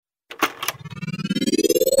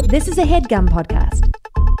This is a HeadGum podcast.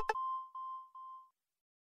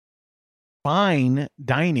 Fine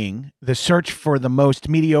Dining, the search for the most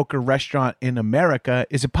mediocre restaurant in America,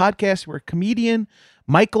 is a podcast where comedian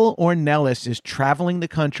Michael Ornelas is traveling the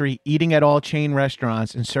country, eating at all chain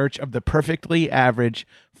restaurants in search of the perfectly average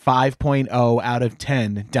 5.0 out of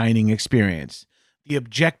 10 dining experience, the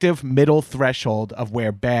objective middle threshold of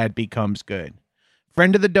where bad becomes good.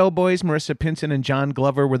 Friend of the Doughboys, Marissa Pinson and John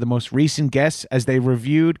Glover were the most recent guests as they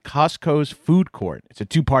reviewed Costco's food court. It's a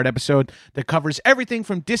two-part episode that covers everything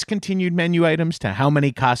from discontinued menu items to how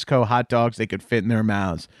many Costco hot dogs they could fit in their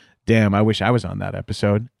mouths. Damn, I wish I was on that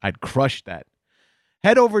episode. I'd crush that.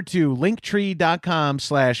 Head over to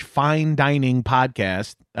linktree.com/fine dining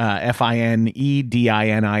podcast,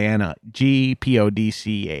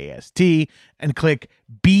 FINEDININGPODCAST, and click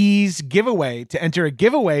Bees Giveaway to enter a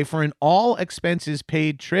giveaway for an all expenses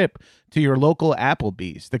paid trip to your local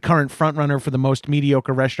Applebee's, the current frontrunner for the most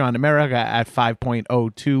mediocre restaurant in America at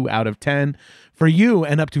 5.02 out of 10 for you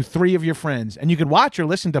and up to 3 of your friends. And you can watch or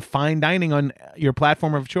listen to Fine Dining on your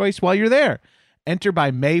platform of choice while you're there. Enter by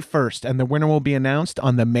May 1st, and the winner will be announced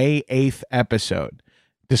on the May 8th episode.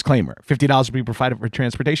 Disclaimer, $50 will be provided for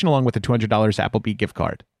transportation along with a $200 Applebee gift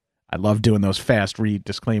card. I love doing those fast read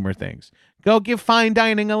disclaimer things. Go give Fine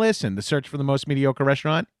Dining a listen. The search for the most mediocre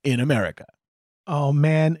restaurant in America. Oh,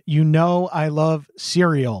 man. You know I love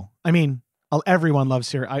cereal. I mean, everyone loves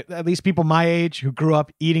cereal. At least people my age who grew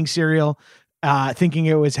up eating cereal, thinking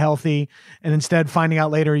it was healthy, and instead finding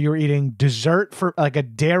out later you were eating dessert for like a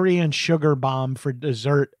dairy and sugar bomb for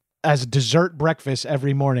dessert as a dessert breakfast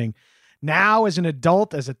every morning. Now, as an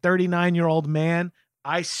adult, as a 39-year-old man,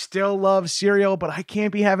 I still love cereal, but I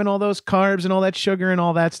can't be having all those carbs and all that sugar and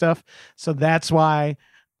all that stuff. So that's why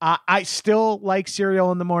I still like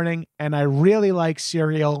cereal in the morning, and I really like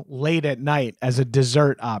cereal late at night as a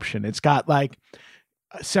dessert option. It's got like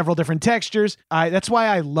several different textures. That's why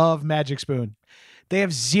I love Magic Spoon. They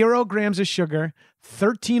have 0 grams of sugar,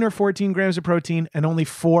 13 or 14 grams of protein, and only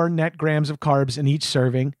 4 net grams of carbs in each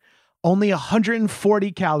serving. Only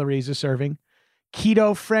 140 calories a serving.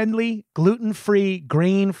 Keto-friendly, gluten-free,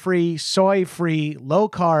 grain-free, soy-free,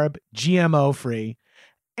 low-carb, GMO-free.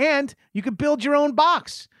 And you can build your own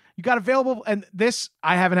box. You got available, and this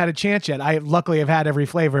I haven't had a chance yet. I luckily have had every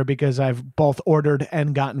flavor because I've both ordered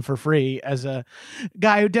and gotten for free as a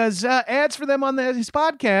guy who does ads for them on his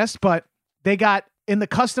podcast. But they got in the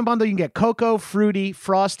custom bundle, you can get cocoa, fruity,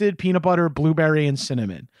 frosted, peanut butter, blueberry, and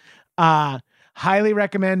cinnamon. Highly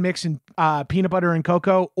recommend mixing peanut butter and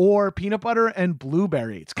cocoa or peanut butter and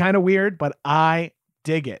blueberry. It's kind of weird, but I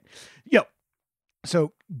dig it.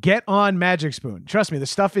 So get on Magic Spoon. Trust me, the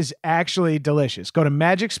stuff is actually delicious. Go to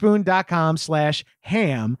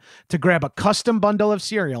magicspoon.com/ham to grab a custom bundle of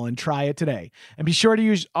cereal and try it today. And be sure to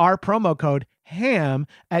use our promo code HAM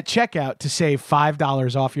at checkout to save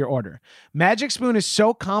 $5 off your order. Magic Spoon is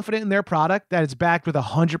so confident in their product that it's backed with a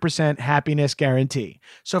 100% happiness guarantee.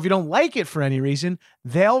 So if you don't like it for any reason,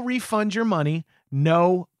 they'll refund your money,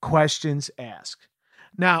 no questions asked.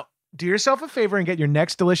 Now, do yourself a favor and get your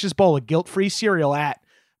next delicious bowl of guilt-free cereal at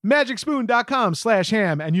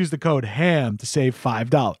magicspoon.com/ham and use the code HAM to save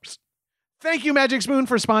 $5. Thank you, Magic Spoon,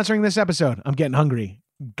 for sponsoring this episode. I'm getting hungry.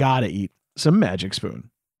 Gotta eat some Magic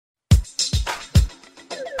Spoon.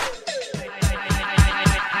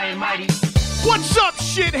 What's up,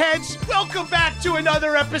 shitheads? Welcome back to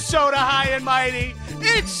another episode of High and Mighty.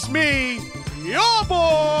 It's me, your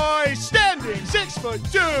boy, standing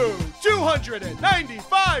 6'2",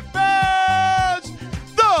 295 pounds,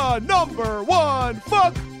 the number one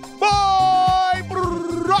fuck boy,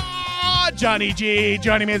 Johnny G.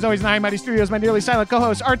 Joining me as always in the High and Mighty Studios, my nearly silent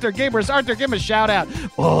co-host, Arthur Gabers. Arthur, give him a shout out.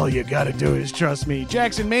 All you gotta do is trust me.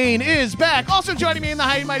 Jackson Maine is back. Also joining me in the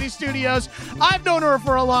High and Mighty Studios, I've known her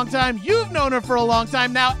for a long time. You've known her for a long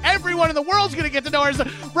time. Now everyone in the world's gonna get to know her as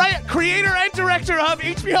the creator and director of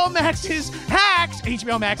HBO Max's Hacks.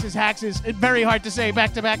 HBO Max's Hacks is very hard to say.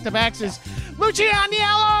 Back to backs is Lucia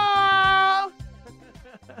Aniello.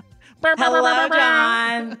 Hello,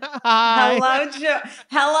 John. Hi.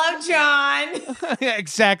 Hello, John. Yeah,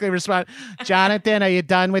 exactly. Respond. Jonathan, are you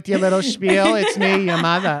done with your little spiel? It's me, your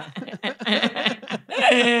mother.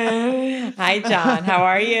 Hi, John. How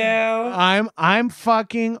are you? I'm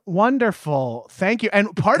fucking wonderful. Thank you.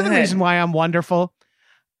 And part of the reason why I'm wonderful,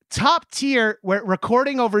 top tier, we're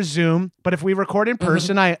recording over Zoom, but if we record in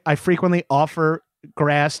person, I frequently offer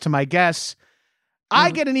grass to my guests.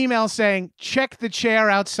 I get an email saying, check the chair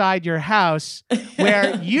outside your house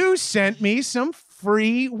where you sent me some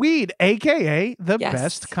free weed, a.k.a. the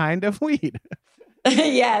best kind of weed.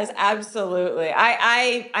 Yes, absolutely.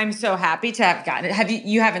 I'm so happy to have gotten it.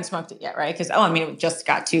 You haven't smoked it yet, right? Because it just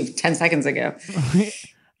got to 10 seconds ago.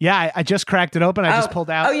 Yeah, I just cracked it open. I just pulled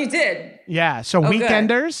out. Oh, you did? Yeah. So good.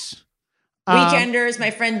 Weekenders. Weekenders,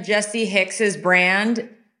 my friend Jesse Hicks's brand.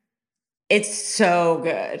 It's so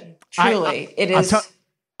good. Truly. It is.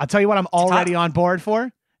 I'll tell you what I'm already on board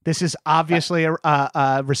for. This is obviously a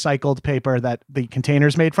recycled paper that the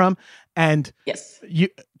container's made from. And yes,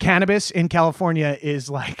 cannabis in California is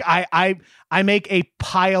like, I make a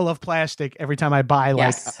pile of plastic every time I buy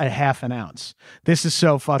like a half an ounce. This is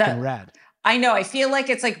so fucking rad. I know. I feel like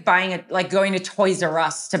it's like going to Toys R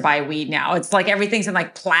Us to buy weed now. It's like everything's in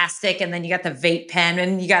like plastic, and then you got the vape pen,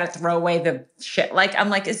 and you got to throw away the shit. Like, I'm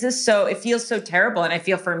like, is this so? It feels so terrible. And I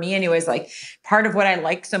feel for me, anyways, like part of what I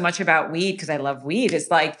like so much about weed, because I love weed, is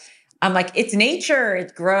like, I'm like, it's nature.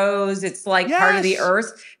 It grows. It's like part of the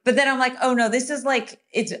earth. But then I'm like, oh no, this is like,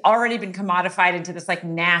 it's already been commodified into this like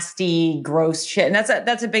nasty, gross shit. And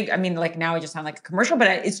that's a big. I mean, like now I just sound like a commercial, but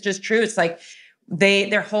it's just true. It's like.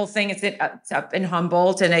 Their whole thing is it's up in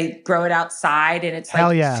Humboldt, and they grow it outside, and it's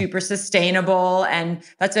like super sustainable, and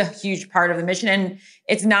that's a huge part of the mission. And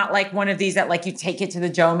it's not like one of these that like you take it to the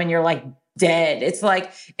dome and you're like dead. It's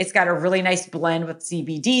like it's got a really nice blend with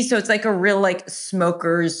CBD, so it's like a real like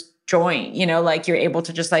smoker's joint. Like you're able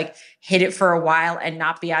to just like hit it for a while and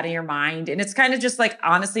not be out of your mind. And it's kind of just like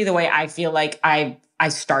honestly the way I feel like I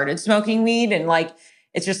started smoking weed, and like.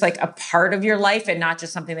 It's just like a part of your life and not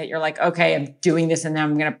just something that you're like, okay, I'm doing this and then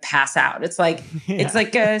I'm going to pass out. It's like, it's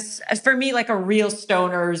like for me, like a real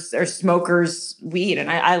stoner's or smoker's weed.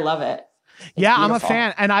 And I love it. It's beautiful. I'm a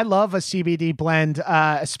fan. And I love a CBD blend,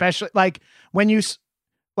 especially like when you,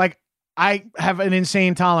 like I have an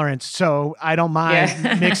insane tolerance, so I don't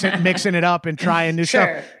mind mixing it up and trying new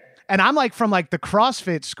stuff. And I'm like from like the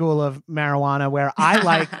CrossFit school of marijuana, where I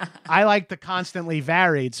like the constantly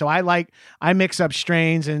varied. So I mix up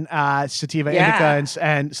strains and sativa indica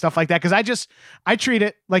and stuff like that. Cause I treat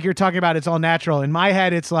it like you're talking about. It's all natural. In my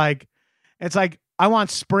head, it's like I want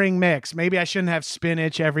spring mix. Maybe I shouldn't have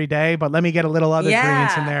spinach every day, but let me get a little other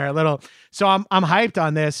greens in there, a little. So I'm hyped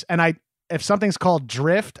on this. And if something's called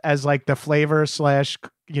Drift as like the flavor /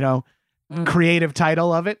 creative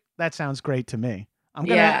title of it, that sounds great to me. I'm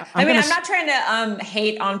not trying to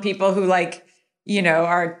hate on people who like,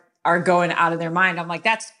 are going out of their mind. I'm like,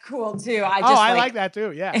 that's cool too. I like that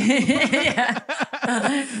too. Yeah.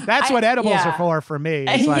 That's what edibles are for me.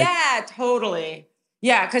 It's like, yeah, totally.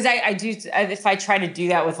 Yeah. Cause I do, if I try to do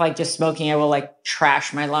that with like just smoking, I will like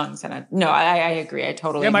trash my lungs. And I agree. I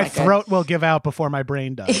totally. Yeah. My throat will give out before my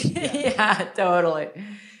brain does. Yeah, totally.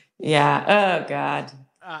 Yeah. Oh God.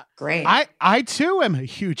 Great. I too am a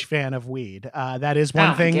huge fan of weed. That is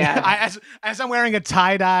one thing. Yeah. As I'm wearing a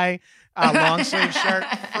tie-dye long sleeve shirt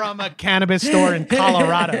from a cannabis store in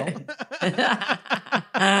Colorado.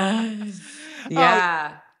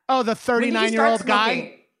 Yeah. The 39-year-old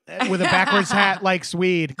guy with a backwards hat likes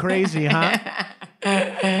weed. Crazy, huh?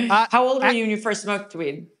 How old were you when you first smoked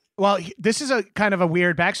weed? Well, this is a kind of a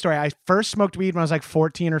weird backstory. I first smoked weed when I was like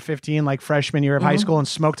 14 or 15, like freshman year of high school, and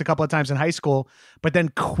smoked a couple of times in high school, but then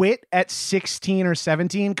quit at 16 or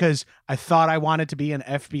 17 because I thought I wanted to be an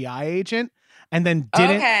FBI agent, and then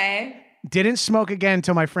didn't smoke again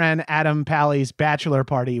until my friend Adam Pally's bachelor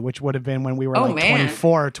party, which would have been when we were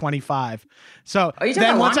 24 or 25. So you took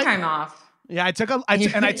a long time off. Yeah, I took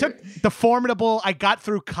the formidable. I got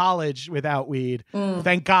through college without weed.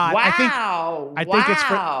 Thank God. Wow. I think it's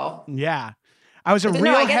for. Yeah, I was a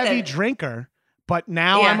real heavy drinker, but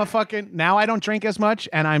now I'm now I don't drink as much,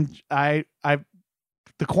 and the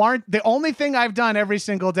only thing I've done every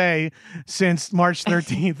single day since March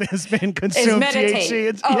 13th has been consume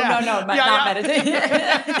THC. Not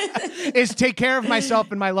meditate. Is take care of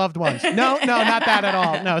myself and my loved ones. No, not that at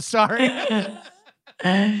all. No, sorry.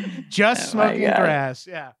 Just smoking grass.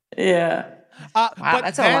 Yeah. Wow,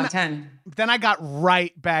 that's a long time. Then I got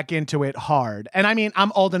right back into it hard. And I mean,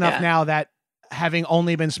 I'm old enough now that having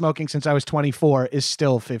only been smoking since I was 24 is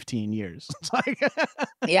still 15 years. It's like,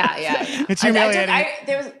 yeah. It's humiliating.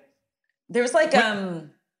 There was like 4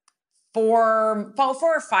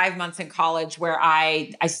 or 5 months in college where I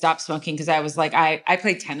stopped smoking because I was like, I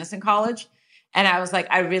played tennis in college, and I was like,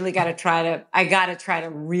 I gotta try to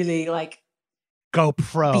really like go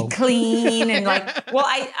pro, be clean. And like, well,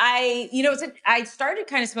 I started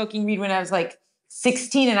kind of smoking weed when I was like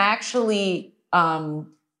 16, and I actually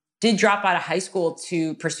did drop out of high school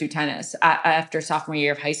to pursue tennis after sophomore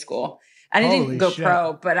year of high school. And I didn't go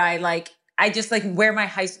pro, but I just like where my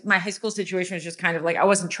high school situation was just kind of like, I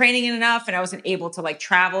wasn't training enough, and I wasn't able to like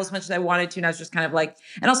travel as much as I wanted to. And I was just kind of like,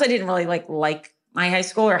 and also I didn't really like my high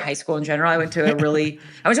school or high school in general. I went to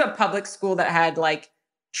a public school that had like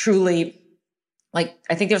truly, like,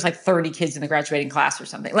 I think there was like 30 kids in the graduating class or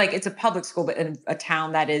something. Like, it's a public school, but in a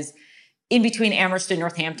town that is in between Amherst and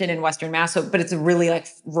Northampton in Western Mass. So, but it's a really like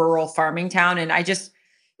rural farming town. And it just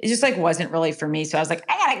like wasn't really for me. So I was like,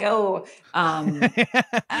 I gotta go.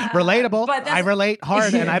 Relatable. I relate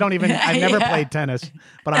hard, and I've never played tennis,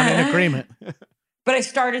 but I'm in agreement. But I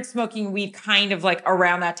started smoking weed kind of like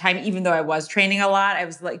around that time, even though I was training a lot. I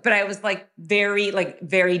was like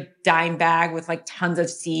very dime bag with like tons of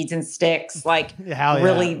seeds and sticks, like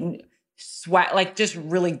really sweat, like just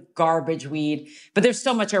really garbage weed. But there's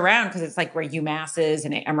so much around because it's like where UMass is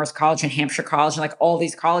and Amherst College and Hampshire College and like all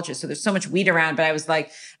these colleges. So there's so much weed around. But I was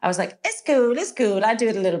like, it's cool. I do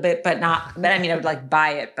it a little bit, but I would like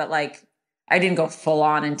buy it, but like I didn't go full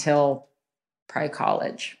on until probably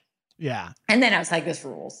college. Yeah. And then I was like, this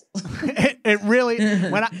rules. it really,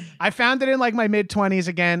 when I found it in like my mid-20s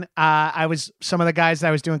again, some of the guys that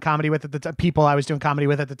I was doing comedy with people I was doing comedy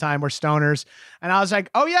with at the time were stoners. And I was like,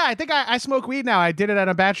 oh yeah, I think I smoke weed now. I did it at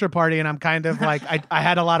a bachelor party and I'm kind of like, I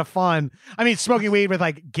had a lot of fun. I mean, smoking weed with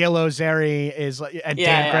like Gil Ozeri and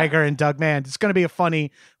Dan Greger and Doug Mann. It's going to be a funny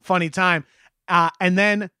time. And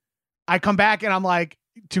then I come back and I'm like,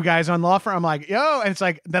 two guys on law firm. I'm like, yo, and it's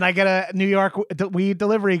like, then I get a New York weed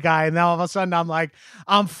delivery guy, and now all of a sudden I'm like,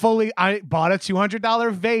 I bought a $200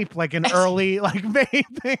 vape, like an early like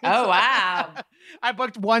vape thing. Oh wow! I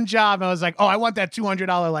booked one job and I was like, oh, I want that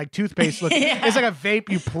 $200 like toothpaste look. It's like a vape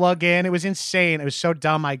you plug in. It was insane. It was so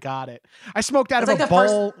dumb. I got it. I smoked out of a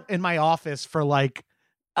bowl in my office for like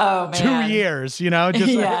 2 years, just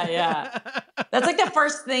yeah. That's like the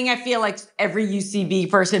first thing I feel like every UCB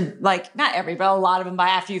person, like not every, but a lot of them buy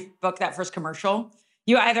after you book that first commercial.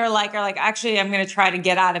 You either like are like, actually, I'm going to try to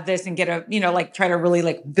get out of this and get a, like try to really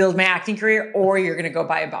like build my acting career, or you're going to go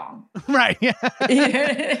buy a bong. Right. Yeah.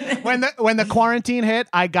 When the quarantine hit,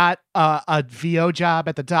 I got a VO job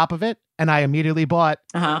at the top of it, and I immediately bought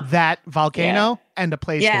that Volcano and a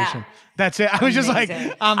PlayStation. Yeah. That's it. I was just like,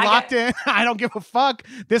 I'm locked in. I don't give a fuck.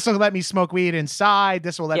 This will let me smoke weed inside.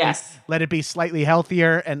 This will let it be slightly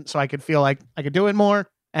healthier, and so I could feel like I could do it more.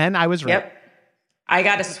 And I was right. Yep. I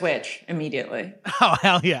got a Switch immediately. Oh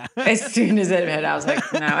hell yeah! As soon as it hit, I was like,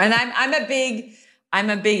 no. And I'm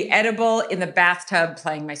a big edible in the bathtub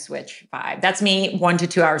playing my Switch vibe. That's me 1 to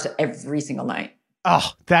 2 hours every single night.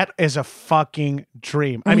 Oh, that is a fucking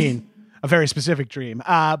dream. I mean, a very specific dream.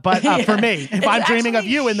 But for me, if I'm dreaming of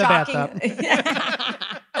you in the bathtub.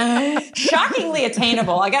 Shockingly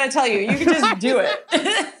attainable. I got to tell you, you can just do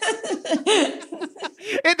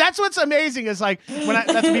it. That's what's amazing is like,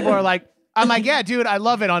 that's what people are like, I'm like, yeah, dude, I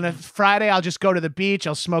love it. On a Friday, I'll just go to the beach,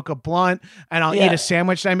 I'll smoke a blunt, and I'll eat a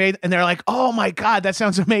sandwich that I made. And they're like, oh my God, that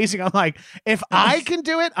sounds amazing. I'm like, if I can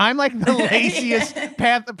do it, I'm like the laziest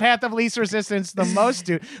path of least resistance, the most,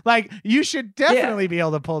 dude. Like, you should definitely be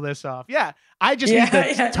able to pull this off. Yeah. I just need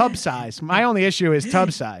the tub size. My only issue is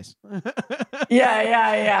tub size.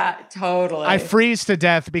 Yeah. Totally. I freeze to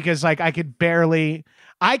death because like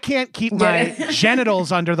I can't keep my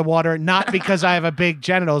genitals under the water, not because I have a big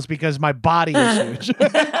genitals, because my body is huge.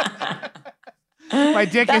 My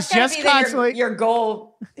dick is just constantly your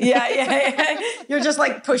goal. Yeah. You're just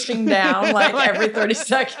like pushing down like every 30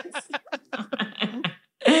 seconds.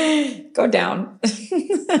 Go down.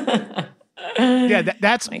 Yeah,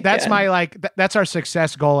 that's my like that's our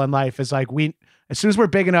success goal in life is like as soon as we're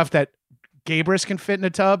big enough that Gabrus can fit in a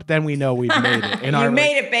tub, then we know we've made it. You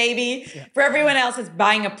made it, baby. Yeah. For everyone else, it's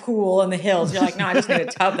buying a pool in the hills. You're like, no, I just need a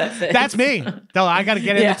tub that fits. That's me. No, I got to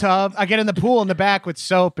get in the tub. I get in the pool in the back with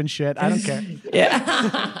soap and shit. I don't care.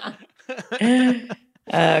 Yeah.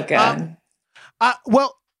 Oh, God.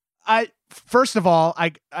 Well, first of all,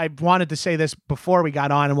 I wanted to say this before we got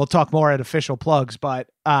on, and we'll talk more at official plugs, but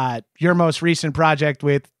your most recent project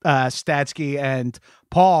with Statsky and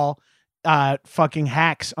Paul, fucking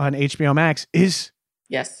Hacks on HBO Max is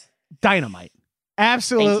dynamite.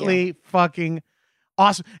 Absolutely fucking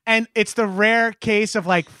awesome. And it's the rare case of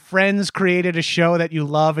like friends created a show that you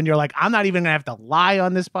love and you're like, I'm not even gonna have to lie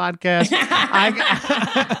on this podcast.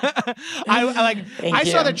 I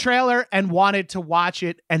saw the trailer and wanted to watch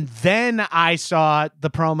it, and then I saw the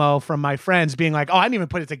promo from my friends being like, oh, I didn't even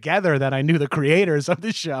put it together that I knew the creators of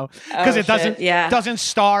the show, because it doesn't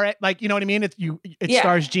star it, like, you know what I mean? It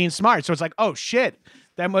stars Gene Smart, so it's like, oh shit.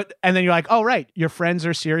 And then you're like, oh right, your friends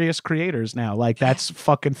are serious creators now. Like, that's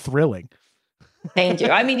fucking thrilling. Thank you.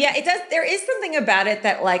 I mean, yeah, it does. There is something about it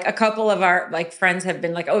that like a couple of our like friends have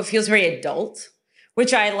been like, oh, it feels very adult,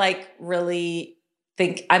 which I like really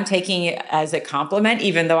think I'm taking it as a compliment,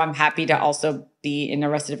 even though I'm happy to also be in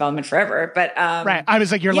Arrested Development forever. But right. I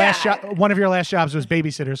was like, your last job, one of your last jobs was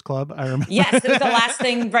Babysitter's Club. I remember. Yes, it was the last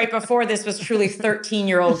thing right before this was truly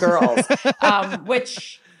 13-year-old girls,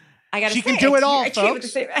 which I got to say. She can do it all,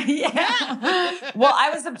 folks. Yeah. Well, I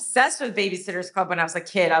was obsessed with Babysitter's Club when I was a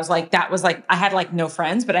kid. I was like, I had like no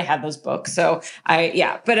friends, but I had those books. So but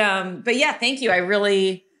yeah, thank you. I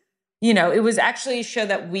really, it was actually a show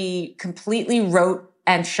that we completely wrote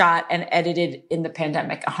and shot and edited in the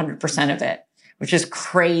pandemic, 100% of it, which is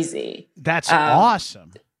crazy. That's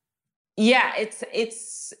awesome. Yeah, it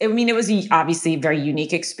was obviously a very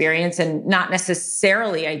unique experience and not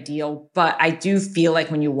necessarily ideal, but I do feel like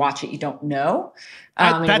when you watch it, you don't know.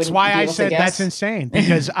 That's why I said that's insane,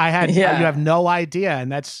 because you have no idea.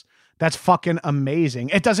 And that's fucking amazing.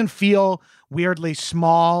 It doesn't feel weirdly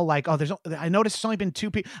small. Like, I noticed it's only been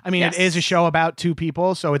 2 people. I mean, It is a show about 2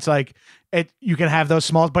 people. So it's like, you can have those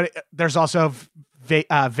smalls, but there's also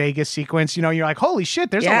Vegas sequence, you're like, holy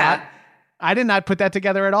shit, there's a lot. I did not put that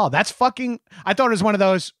together at all. That's fucking, I thought it was one of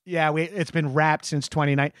those, it's been wrapped since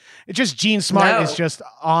 2019. It's just Jean Smart is just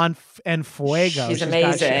on and fuego. She's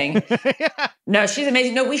amazing. Yeah. No, she's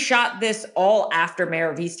amazing. No, we shot this all after Mayor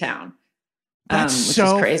of Easttown. That's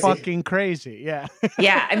so fucking crazy. Yeah.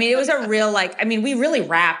 Yeah. I mean, it was a real, we really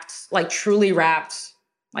truly wrapped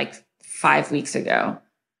 5 weeks ago.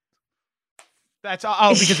 That's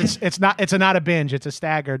because it's not a binge, it's a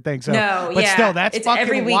staggered thing. So still, that's it's fucking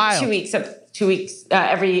every week, wild. 2 weeks.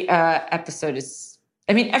 Every episode is.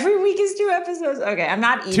 I mean, every week is 2 episodes. Okay, I'm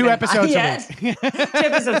not even 2 episodes a week. 2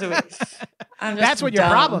 episodes a week. That's what your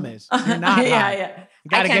problem is. You're not. Yeah. You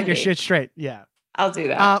got to get your shit straight. Yeah, I'll do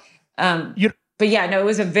that. But yeah, no, it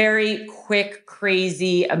was a very quick,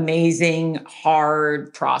 crazy, amazing,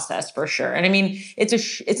 hard process for sure. And I mean,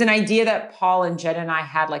 it's an idea that Paul and Jen and I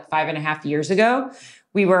had 5.5 years ago.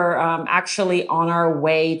 We were actually on our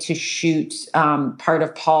way to shoot part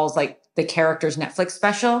of Paul's the character's Netflix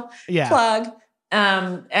special. Yeah. Plug.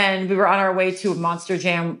 And we were on our way to a Monster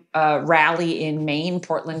Jam rally in Maine,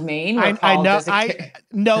 Portland, Maine. I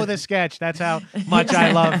know the sketch. That's how much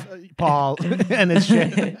I love Paul and his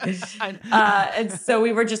shit. And so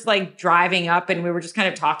we were just driving up, and we were just kind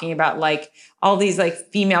of talking about all these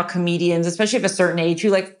female comedians, especially of a certain age,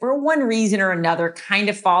 who for one reason or another kind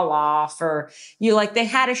of fall off, or they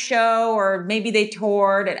had a show, or maybe they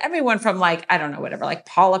toured, and everyone from I don't know, whatever,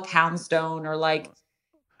 Paula Poundstone or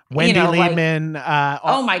Wendy Liebman.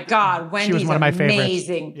 Oh my God, Wendy's she was one of my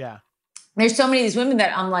amazing. Favorites. Yeah. There's so many of these women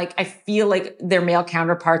that I feel like their male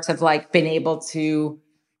counterparts have been able to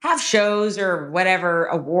have shows or whatever,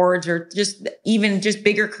 awards, or just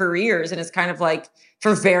bigger careers. And it's kind of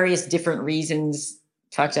for various different reasons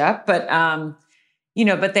fucked up. But,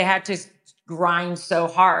 but they had to grind so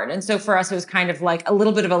hard. And so for us, it was kind of a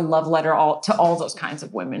little bit of a love letter to all those kinds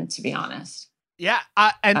of women, to be honest. Yeah.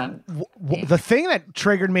 The thing that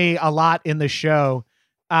triggered me a lot in the show,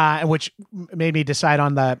 which made me decide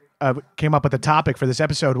on came up with the topic for this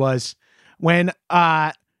episode, was when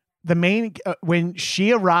when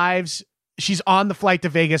she arrives, she's on the flight to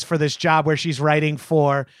Vegas for this job where she's writing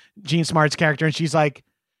for Jean Smart's character. And she's like,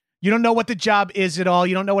 you don't know what the job is at all.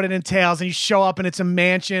 You don't know what it entails. And you show up and it's a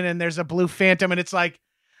mansion and there's a blue Phantom. And it's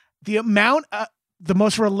the amount, the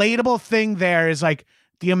most relatable thing there is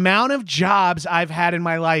the amount of jobs I've had in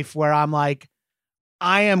my life where I'm I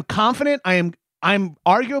am confident. I'm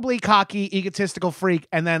arguably cocky, egotistical freak.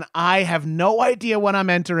 And then I have no idea what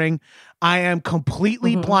I'm entering. I am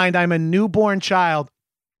completely blind. I'm a newborn child.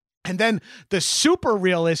 And then the super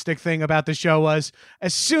realistic thing about the show was,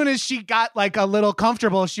 as soon as she got a little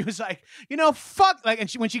comfortable, she was fuck.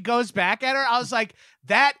 And when she goes back at her, I was like,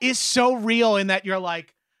 that is so real, in that you're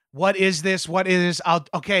what is this? What is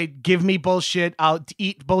this? Give me bullshit. I'll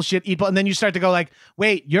eat bullshit, and then you start to go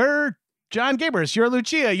wait, you're John Gabers, you're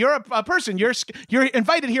Lucia, you're a person, you're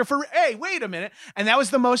invited here for, hey, wait a minute. And that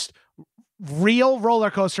was the most real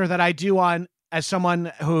roller coaster that I do as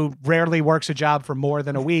someone who rarely works a job for more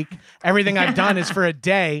than a week. Everything I've done is for a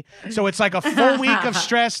day. So it's a full week of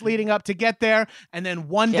stress leading up to get there. And then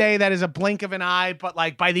one day that is a blink of an eye. But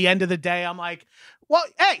by the end of the day, I'm well,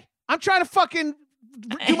 hey, I'm trying to fucking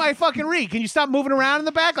do my fucking read. Can you stop moving around in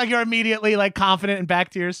the back? You're immediately confident and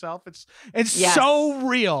back to yourself. It's so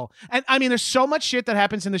real. And I mean, there's so much shit that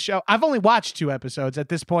happens in the show. I've only watched 2 episodes at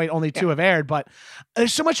this point. Only 2 have aired, but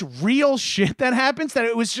there's so much real shit that happens that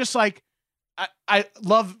it was just I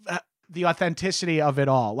love the authenticity of it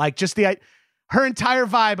all. Just her entire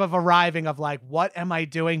vibe of arriving of what am I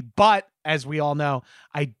doing? But as we all know,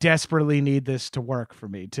 I desperately need this to work for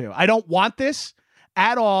me too. I don't want this.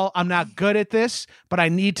 at all. I'm not good at this, but I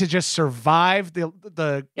need to just survive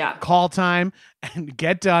the call time and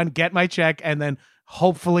get done, get my check, and then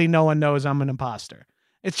hopefully no one knows I'm an imposter.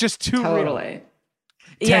 It's just too real.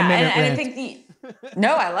 Yeah, and I think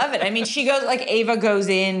no, I love it. I mean, she goes like Ava goes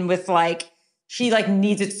in with like she like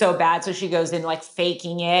needs it so bad, so she goes in like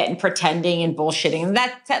faking it and pretending and bullshitting. And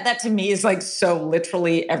that to me is like so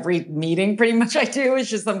literally every meeting pretty much I do is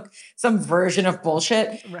just some version of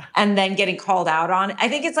bullshit, and then getting called out on it. I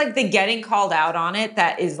think it's like the getting called out on it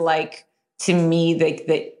that is like to me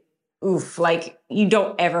the oof, like you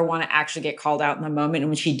don't ever want to actually get called out in the moment. And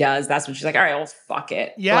when she does, that's when she's like, all right, well, fuck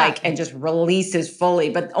it. Yeah. Like, and just releases fully,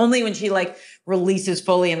 but only when she like releases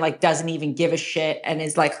fully and like doesn't even give a shit and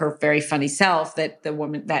is like her very funny self that the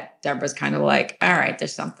woman that Deborah's kind of like, all right,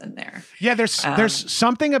 there's something there. Yeah. There's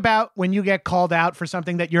something about when you get called out for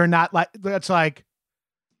something that you're not like, that's like,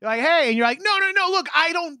 hey, and you're like, no, look,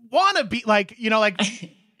 I don't want to be like, like,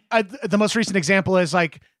 the most recent example is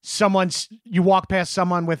like you walk past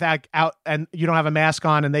someone without out and you don't have a mask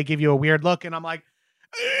on and they give you a weird look. And I'm like,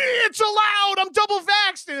 it's allowed. I'm double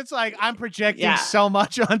vaxxed. And it's like, I'm projecting so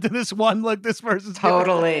much onto this one look this person's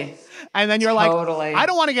totally. And then you're like, I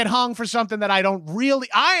don't want to get hung for something that I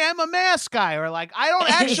am a mask guy, or like, I don't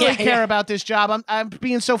actually care about this job. I'm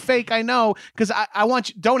being so fake. I know. Cause I want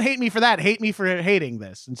you, don't hate me for that. Hate me for hating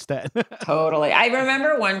this instead. Totally. I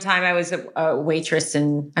remember one time I was a waitress I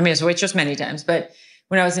was a waitress many times, but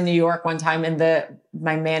when I was in New York one time and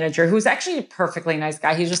my manager, who's actually a perfectly nice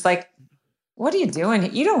guy, he's just like, what are you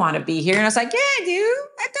doing? You don't want to be here. And I was like, yeah, I do.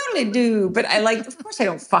 I totally do. But of course I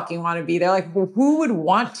don't fucking want to be there. Like, who would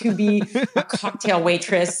want to be a cocktail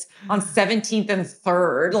waitress on 17th and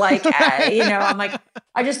 3rd? Like, I'm like,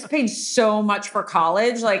 I just paid so much for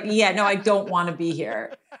college. Like, yeah, no, I don't want to be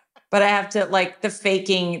here. But I have to like the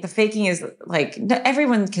faking is like,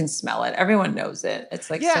 everyone can smell it. Everyone knows it. It's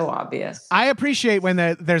like so obvious. I appreciate when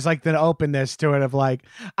there's like the openness to it of like,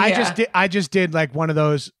 I just did like one of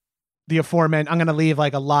those, the aforementioned, I'm going to leave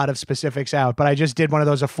like a lot of specifics out, but I just did one of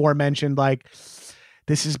those aforementioned, like,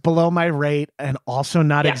 this is below my rate and also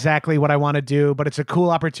not exactly what I want to do, but it's a cool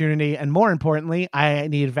opportunity. And more importantly, I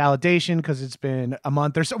need validation because it's been a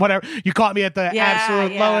month or so, whatever. You caught me at the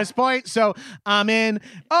absolute lowest point. So I'm in,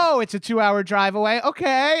 it's a 2-hour drive away.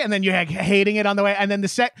 Okay. And then you're hating it on the way. And then the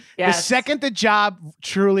second the job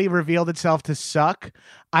truly revealed itself to suck,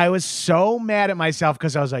 I was so mad at myself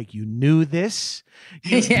because I was like, you knew this.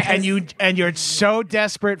 And you're so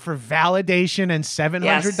desperate for validation and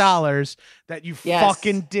 $700 that you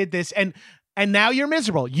fucking did this. And now you're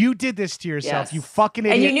miserable. You did this to yourself. Yes. You fucking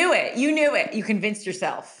idiot. And you knew it. You convinced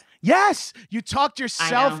yourself. Yes. You talked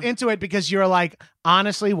yourself into it because you're like,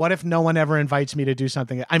 honestly, what if no one ever invites me to do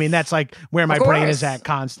something? I mean, that's like where my brain is at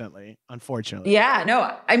constantly, unfortunately. Yeah,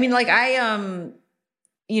 no, I mean, like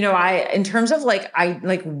in terms of like,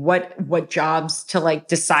 what jobs to like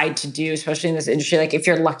decide to do, especially in this industry, like if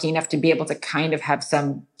you're lucky enough to be able to kind of have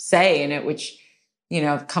some say in it, which,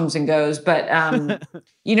 comes and goes. But,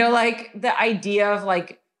 like the idea of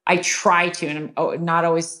like, I try to, and I'm not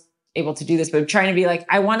always able to do this, but I'm trying to be like,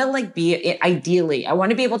 I want to like ideally, I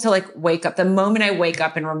want to be able to like wake up the moment I wake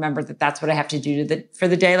up and remember that that's what I have to do for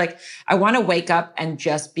the day. Like I want to wake up and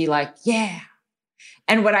just be like, yeah.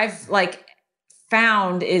 And what I've like,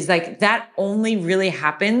 found is like that only really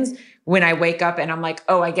happens when I wake up and I'm like,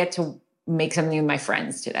 oh, I get to make something with my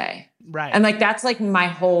friends today. Right. And like, that's like my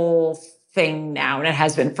whole thing now. And it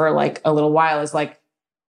has been for like a little while is like,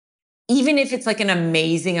 even if it's like an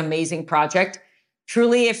amazing, amazing project,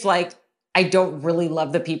 truly, if like, I don't really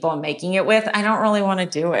love the people I'm making it with, I don't really want to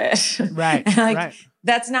do it. Right. And like, right.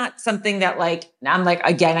 That's not something that like, I'm like,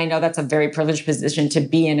 again, I know that's a very privileged position to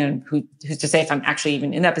be in, and who's to say if I'm actually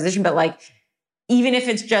even in that position, but like, even if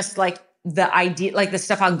it's just like the idea, like the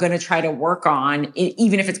stuff I'm going to try to work on,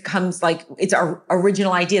 even if it comes like it's our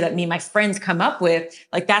original idea that me and my friends come up with,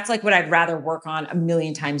 like that's like what I'd rather work on a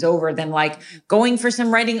million times over than like going for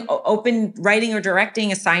some open writing or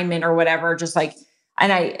directing assignment or whatever. Just like,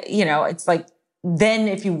 and it's like, then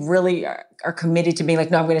if you really are committed to being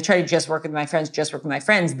like, no, I'm going to try to just work with my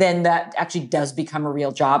friends, then that actually does become a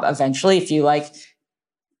real job eventually. If you like,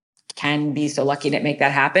 can be so lucky to make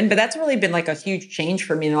that happen. But that's really been like a huge change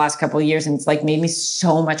for me in the last couple of years. And it's like made me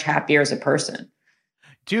so much happier as a person.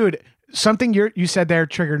 Dude, something you said there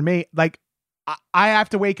triggered me. Like I have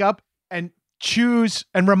to wake up and choose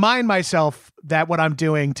and remind myself that what I'm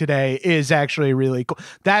doing today is actually really cool.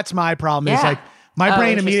 That's my problem. Is like my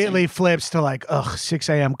brain immediately flips to like, 6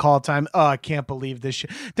 a.m. call time. Oh, I can't believe this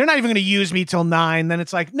shit. They're not even going to use me till 9. Then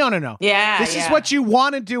it's like, no. Yeah. This is what you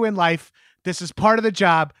want to do in life. This is part of the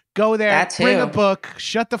job. Go there, bring a book,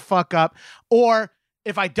 shut the fuck up. Or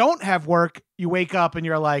if I don't have work, you wake up and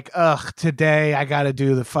you're like, ugh, today I got to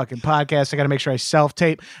do the fucking podcast. I got to make sure I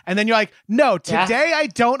self-tape. And then you're like, no, today I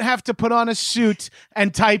don't have to put on a suit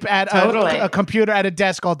and type at a computer at a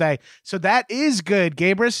desk all day. So that is good,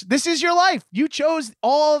 Gabrus. This is your life. You chose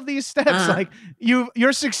all of these steps. Like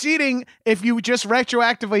you're succeeding if you just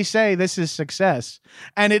retroactively say this is success.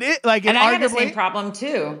 And it is like, and I had the same problem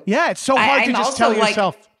too. Yeah. It's so hard to just tell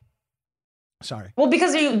yourself. Sorry. Well,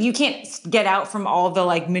 because you can't get out from all the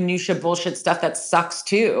like minutia bullshit stuff that sucks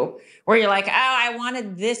too, where you're like, oh, I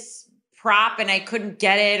wanted this prop and I couldn't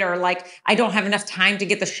get it, or like I don't have enough time to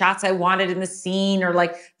get the shots I wanted in the scene, or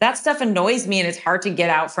like that stuff annoys me, and it's hard to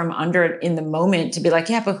get out from under it in the moment to be like,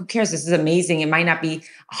 yeah, but who cares? This is amazing. It might not be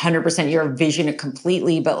 100% your vision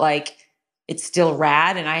completely, but like it's still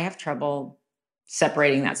rad, and I have trouble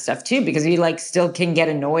separating that stuff too, because you like still can get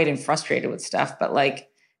annoyed and frustrated with stuff, but like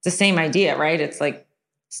it's the same idea, right? It's like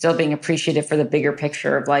still being appreciative for the bigger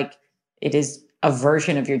picture of like, it is a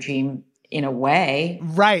version of your dream in a way.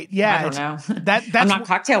 Right. Yeah. I don't know. That's I'm not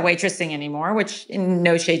cocktail waitressing anymore, which in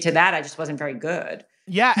no shade to that, I just wasn't very good.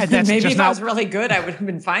 Yeah. And that's maybe just if I was really good, I would have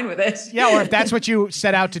been fine with it. Yeah. Or if that's what you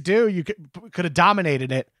set out to do, you could have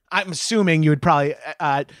dominated it. I'm assuming you would probably,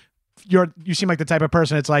 you seem like the type of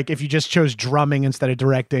person, it's like, if you just chose drumming instead of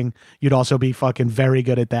directing, you'd also be fucking very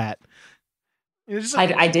good at that.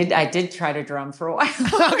 I did try to drum for a while.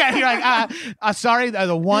 Okay, you're like, sorry,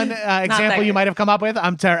 the one example you might have come up with,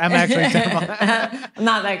 I'm actually terrible. I'm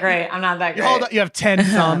not that great. I'm not that great. You have 10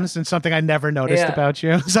 thumbs and something I never noticed about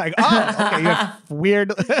you. It's like, oh, okay, you have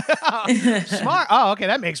weird, smart. Oh, okay,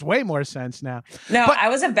 that makes way more sense now. No, I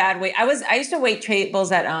was a bad wait. I used to wait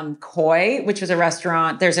tables at Koi, which was a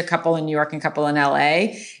restaurant. There's a couple in New York and a couple in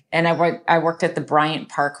LA. And I worked at the Bryant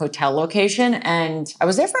Park Hotel location, and I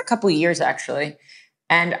was there for a couple of years actually.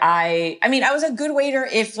 And I mean, I was a good waiter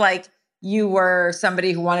if like you were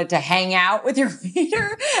somebody who wanted to hang out with your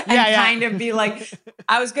waiter and kind of be like,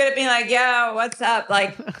 I was good at being like, yo, what's up?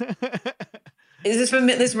 Like, is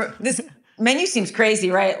this menu seems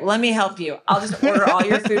crazy, right? Let me help you. I'll just order all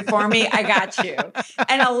your food for me. I got you.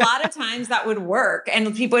 And a lot of times that would work.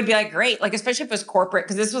 And people would be like, great. Like, especially if it was corporate,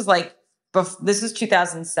 because this was like, this is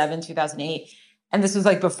 2007, 2008. And this was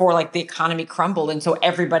like before like the economy crumbled. And so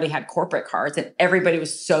everybody had corporate cards and everybody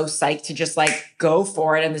was so psyched to just like go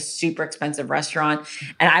for it in this super expensive restaurant.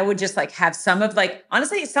 And I would just like have some of like,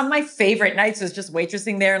 honestly, some of my favorite nights was just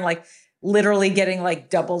waitressing there and like literally getting like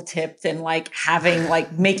double tipped and like having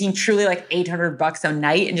like making truly like $800 a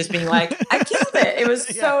night and just being like, I killed it. It was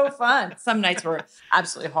so fun. Some nights were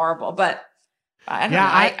absolutely horrible, but I don't know.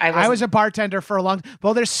 I was a bartender for a long time.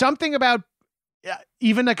 Well, there's something about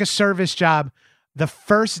even like a service job. The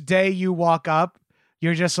first day you walk up,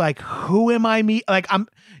 you're just like, who am I? Like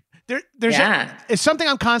it's something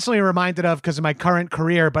I'm constantly reminded of because of my current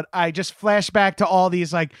career, but I just flash back to all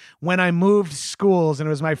these, like when I moved schools and it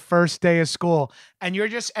was my first day of school and you're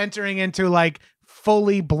just entering into like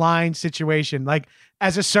fully blind situation. Like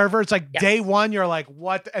as a server, it's like day one, you're like,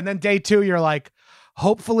 what? And then day two, you're like,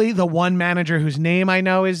 hopefully the one manager whose name I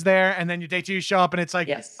know is there. And then your day two, you show up and it's like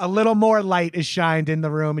a little more light is shined in the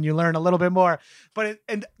room and you learn a little bit more. But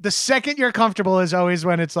and the second you're comfortable is always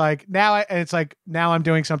when it's like, now I'm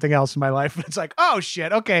doing something else in my life. It's like, oh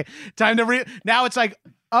shit. Okay. Time to now it's like,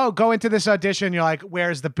 oh, go into this audition. You're like,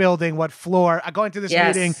 where's the building? What floor? I go into this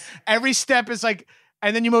meeting. Every step is like,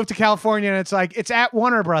 and then you move to California and it's like, it's at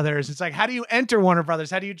Warner Brothers. It's like, how do you enter Warner Brothers?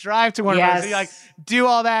 How do you drive to Warner Brothers? You like do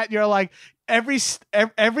all that. You're like,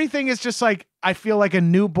 everything is just like, I feel like a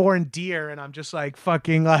newborn deer and I'm just like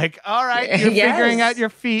fucking like, all right, you're figuring out your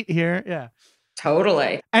feet here. Yeah.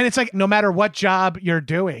 Totally. And it's like, no matter what job you're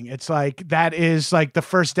doing, it's like, that is like the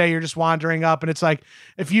first day you're just wandering up and it's like,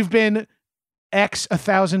 if you've been X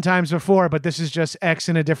 1,000 times before, but this is just X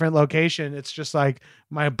in a different location. It's just like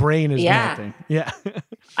my brain is melting. Yeah.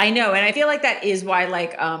 I know. And I feel like that is why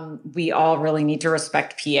like we all really need to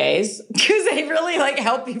respect PAs because they really like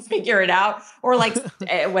help you figure it out or like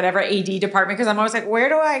whatever AD department. Cause I'm always like, where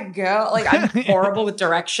do I go? Like I'm horrible with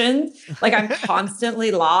directions. Like I'm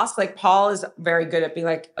constantly lost. Like Paul is very good at being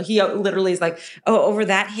like, he literally is like, oh, over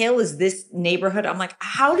that hill is this neighborhood. I'm like,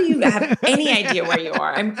 how do you have any idea where you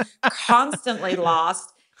are? I'm constantly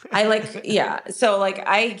lost. I like, So like,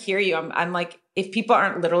 I hear you. I'm like, if people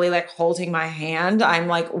aren't literally like holding my hand, I'm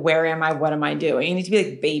like, where am I? What am I doing? You need to be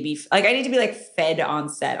like like, I need to be like fed on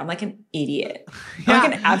set. I'm like an idiot. I'm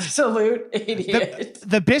like an absolute idiot.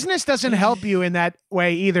 The business doesn't help you in that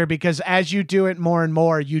way either, because as you do it more and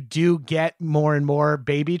more, you do get more and more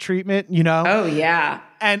baby treatment, you know? Oh yeah.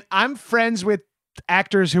 And I'm friends with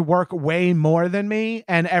actors who work way more than me.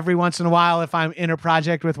 And every once in a while, if I'm in a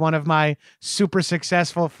project with one of my super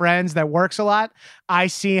successful friends that works a lot, I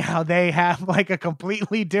see how they have like a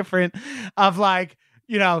completely different of like,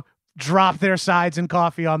 you know, drop their sides and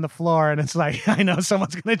coffee on the floor. And it's like, I know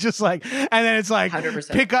someone's going to just like, and then it's like,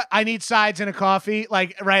 100%. pick up, I need sides and a coffee,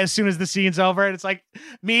 like right as soon as the scene's over. And it's like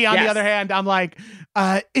me on the other hand, I'm like,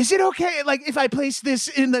 is it okay? Like if I place this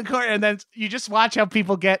in the corner, and then you just watch how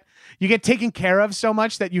people you get taken care of so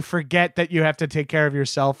much that you forget that you have to take care of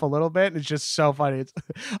yourself a little bit. And it's just so funny.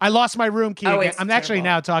 I lost my room key. Oh, I'm actually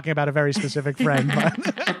now talking about a very specific friend,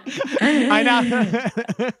 but I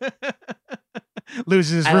know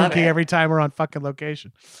loses his room key every time we're on fucking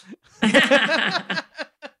location.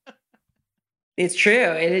 It's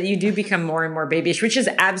true. You do become more and more babyish, which is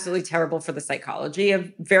absolutely terrible for the psychology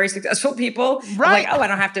of very successful people. Right. Like, oh, I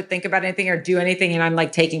don't have to think about anything or do anything, and I'm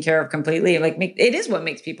like taken care of completely. Like, it is what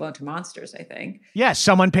makes people into monsters, I think. Yeah,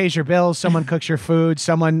 someone pays your bills, someone cooks your food,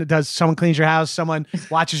 someone cleans your house, someone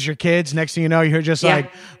watches your kids. Next thing you know, you're just like,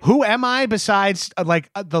 who am I besides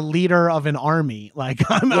the leader of an army? Like,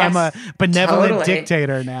 I'm a benevolent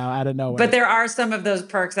dictator now out of nowhere. But there are some of those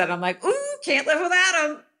perks that I'm like, ooh, can't live without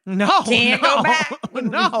them. No, can't go back.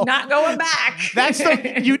 No, not going back. That's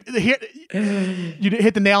you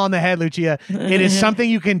hit the nail on the head, Lucia. It is something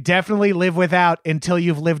you can definitely live without until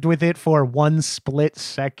you've lived with it for one split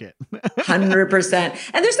second. 100%.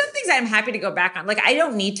 And there's some things I'm happy to go back on. Like, I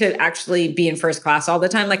don't need to actually be in first class all the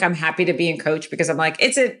time. Like, I'm happy to be in coach because I'm like,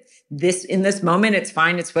 in this moment, it's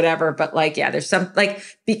fine. It's whatever. But like, yeah, there's some, like,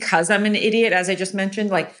 because I'm an idiot, as I just mentioned,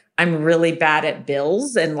 like, I'm really bad at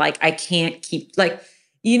bills, and like, I can't keep, like,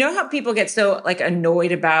 you know how people get so like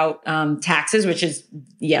annoyed about taxes, which is,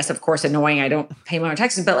 yes, of course, annoying. I don't pay my own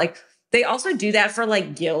taxes, but like they also do that for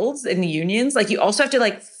like guilds and unions. Like you also have to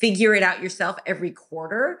like figure it out yourself every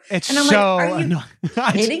quarter. And I'm so like, are you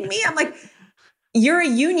kidding me? I'm like, you're a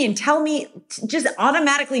union. Tell me, just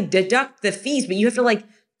automatically deduct the fees, but you have to like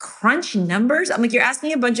crunch numbers. I'm like, you're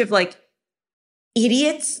asking a bunch of like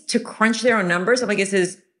idiots to crunch their own numbers. I'm like, this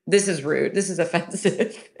is rude. This is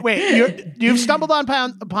offensive. Wait, you've stumbled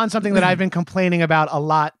upon something that I've been complaining about a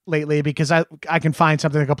lot lately, because I can find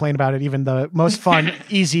something to complain about it, even the most fun,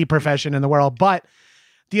 easy profession in the world. But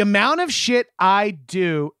the amount of shit I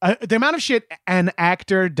do, the amount of shit an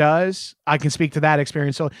actor does, I can speak to that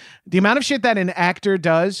experience. So the amount of shit that an actor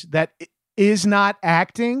does that is not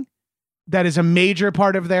acting, that is a major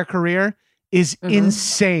part of their career, is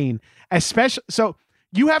insane. Especially, so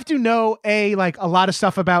you have to know like a lot of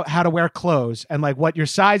stuff about how to wear clothes and like what your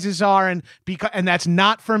sizes are, and that's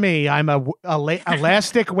not for me. I'm a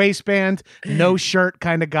elastic waistband, no shirt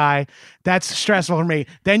kind of guy. That's stressful for me.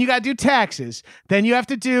 Then you got to do taxes. Then you have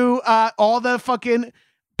to do all the fucking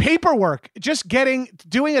paperwork. Just doing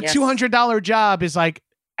a $200 job is like,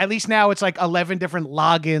 at least now it's like 11 different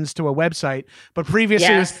logins to a website. But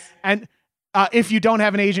previously, it was, and if you don't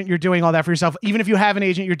have an agent, you're doing all that for yourself. Even if you have an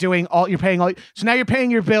agent, you're paying all. So now you're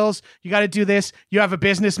paying your bills. You got to do this. You have a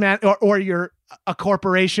businessman or you're a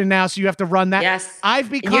corporation now, so you have to run that. Yes. I've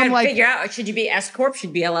become you figure out, should you be S Corp,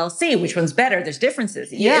 should be LLC, which one's better? There's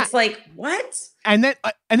differences. Yeah. It's like, what? And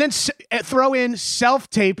then throw in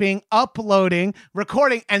self-taping, uploading,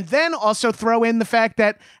 recording, and then also throw in the fact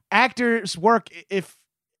that actors work,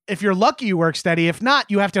 if you're lucky, you work steady. If not,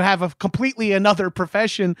 you have to have a completely another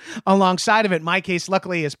profession alongside of it. My case,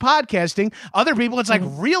 luckily, is podcasting. Other people, it's like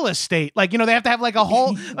real estate. Like, they have to have like a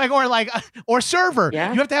whole, or server.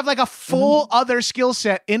 Yeah. You have to have like a full other skill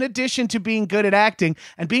set in addition to being good at acting.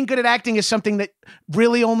 And being good at acting is something that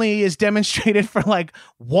really only is demonstrated for like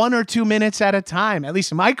 1 or 2 minutes at a time. At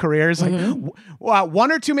least in my career, is like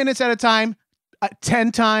 1 or 2 minutes at a time,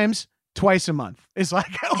 10 times. Twice a month is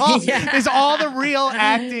like is all the real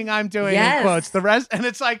acting I'm doing in quotes. The rest, and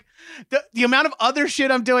it's like the amount of other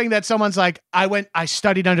shit I'm doing that someone's like, I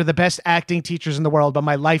studied under the best acting teachers in the world, but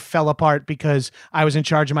my life fell apart because I was in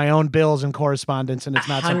charge of my own bills and correspondence, and it's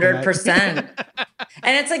not 100%.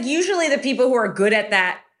 And it's like usually the people who are good at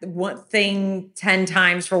that one thing 10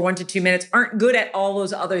 times for 1 to 2 minutes aren't good at all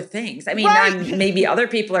those other things. I mean, maybe other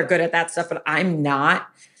people are good at that stuff, but I'm not.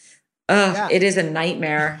 It is a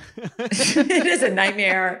nightmare. It is a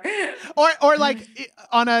nightmare. Or like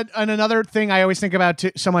on another thing I always think about,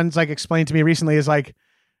 someone's like explained to me recently, is like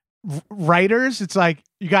writers. It's like,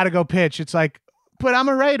 you got to go pitch. It's like, but I'm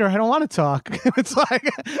a writer. I don't want to talk. It's like,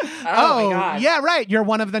 oh my God. Yeah, right. You're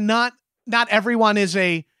one of the not everyone is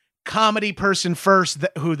a comedy person first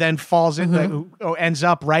who then falls in who ends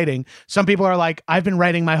up writing. Some people are like, I've been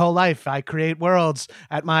writing my whole life. I create worlds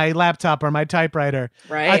at my laptop or my typewriter.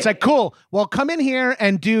 Right. It's like, cool. Well, come in here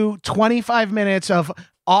and do 25 minutes of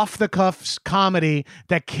off the cuffs comedy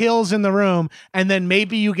that kills in the room, and then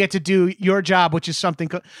maybe you get to do your job, which is something.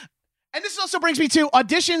 And this also brings me to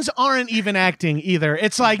auditions aren't even acting either.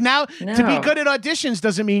 It's like now to be good at auditions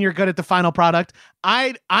doesn't mean you're good at the final product.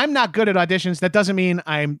 I'm not good at auditions. That doesn't mean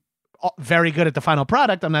I'm very good at the final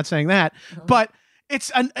product. I'm not saying that, but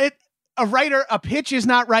it's a writer, a pitch is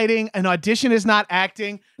not writing, an audition is not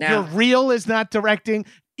acting, your reel is not directing.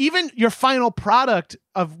 Even your final product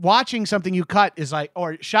of watching something you cut is like,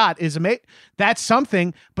 or shot is amazing. That's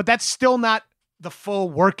something, but that's still not the full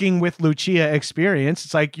working with Lucia experience.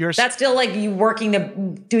 It's like that's still like you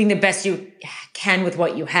doing the best you can with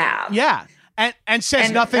what you have. Yeah. And says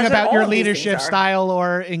nothing about your leadership style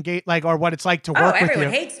or engage, like, or what it's like to work with you.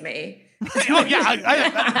 Everyone hates me. Oh yeah.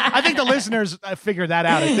 I think the listeners figured that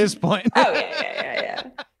out at this point. Oh yeah.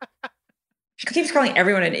 She keeps calling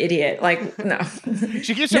everyone an idiot. Like, no.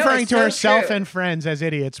 She keeps referring to herself and friends as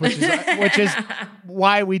idiots, which is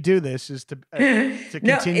why we do this, is to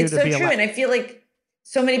continue to be true. And I feel like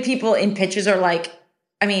so many people in pitches are like,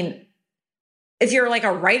 I mean, if you're like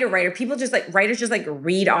a writer, people just like, writers just like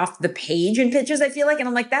read off the page in pitches, I feel like. And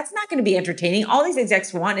I'm like, that's not going to be entertaining. All these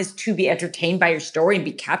execs want is to be entertained by your story and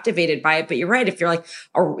be captivated by it. But you're right. If you're like,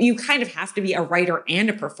 you kind of have to be a writer and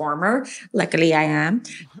a performer. Luckily I am.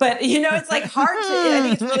 But it's like hard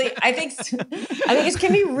to, I think it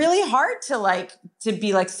can be really hard to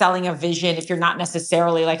be like selling a vision if you're not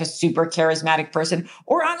necessarily like a super charismatic person,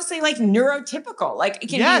 or honestly like neurotypical. Like it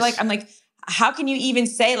can be like, I'm like, how can you even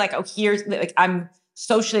say like, oh, here's like, I'm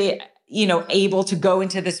socially, able to go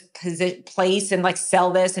into this place and like sell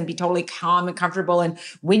this and be totally calm and comfortable and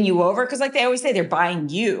win you over. Cause like they always say they're buying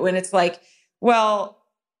you. And it's like, well,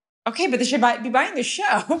 okay, but they should be buying the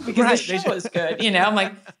show because the show is good. I'm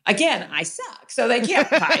like, again, I suck. So they can't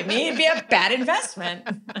buy me. It'd be a bad investment.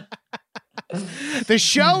 The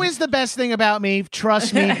show is the best thing about me.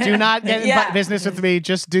 Trust me. Do not get in business with me.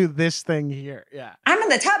 Just do this thing here. Yeah. I'm in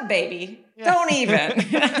the tub, baby. Yeah. Don't even.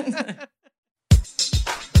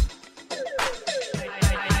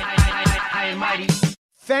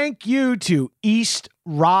 Thank you to East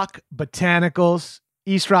Rock Botanicals.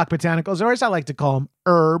 East Rock Botanicals, or as I like to call them,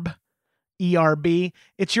 Herb. ERB.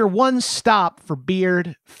 It's your one stop for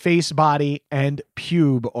beard, face, body, and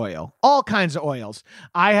pube oil. All kinds of oils.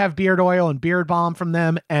 I have beard oil and beard balm from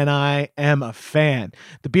them, and I am a fan.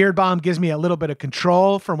 The beard balm gives me a little bit of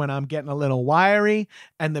control for when I'm getting a little wiry,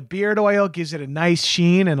 and the beard oil gives it a nice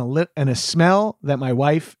sheen and a smell that my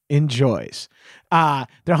wife enjoys. They're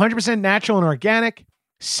 100% natural and organic.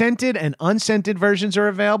 Scented and unscented versions are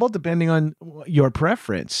available depending on your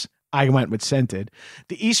preference. I went with scented.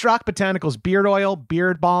 The East Rock Botanicals beard oil,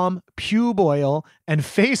 beard balm, pube oil, and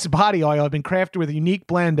face body oil have been crafted with a unique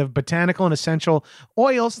blend of botanical and essential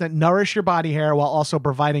oils that nourish your body hair while also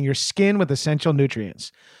providing your skin with essential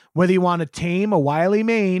nutrients. Whether you want to tame a wily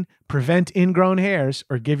mane, prevent ingrown hairs,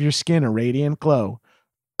 or give your skin a radiant glow,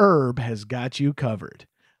 Herb has got you covered.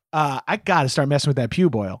 I got to start messing with that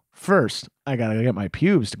pube oil. First, I got to get my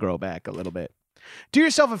pubes to grow back a little bit. Do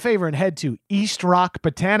yourself a favor and head to East Rock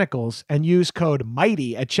Botanicals and use code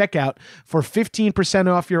MIGHTY at checkout for 15%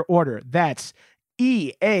 off your order. That's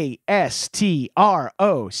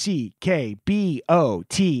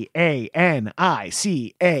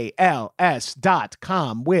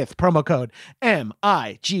EASTROCKBOTANICALS.com with promo code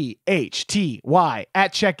MIGHTY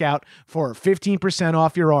at checkout for 15%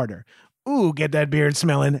 off your order. Ooh, get that beard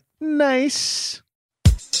smelling nice.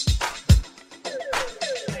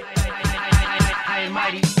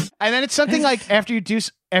 And then it's something like after you do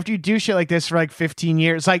shit like this for like 15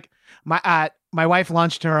 years, like my wife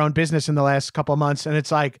launched her own business in the last couple of months, and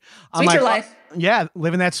it's like Sweetser life. Yeah,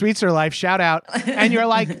 living that Sweetser life. Shout out. And you're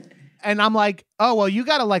like, and I'm like, oh well, you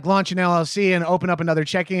got to like launch an LLC and open up another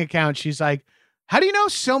checking account. She's like, how do you know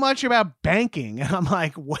so much about banking? And I'm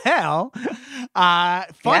like, well,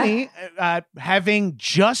 funny, having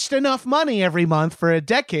just enough money every month for a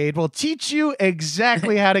decade will teach you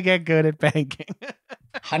exactly how to get good at banking.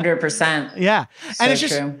 100%. Yeah. So and it's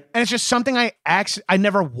just, true. and it's just something I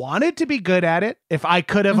never wanted to be good at it. If I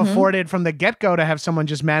could have afforded from the get-go to have someone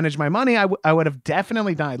just manage my money, I would have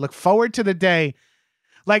definitely done it. I look forward to the day.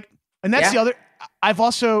 Like, and that's the other,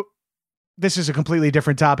 this is a completely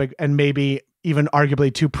different topic and maybe even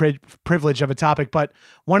arguably too privileged of a topic. But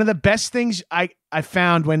one of the best things I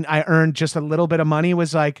found when I earned just a little bit of money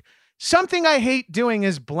was like, something I hate doing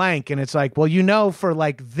is blank. And it's like, well, for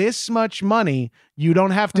like this much money, you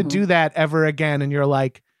don't have to do that ever again. And you're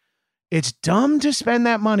like, it's dumb to spend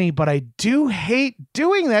that money, but I do hate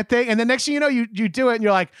doing that thing. And the next thing you know, you do it and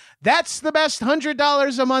you're like, that's the best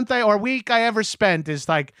 $100 a month or week I ever spent, is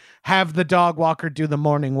like have the dog walker do the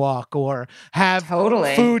morning walk, or have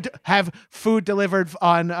food delivered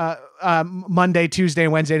on Monday, Tuesday,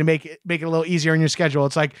 and Wednesday to make it a little easier in your schedule.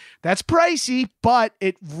 It's like, that's pricey, but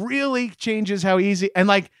it really changes how easy. And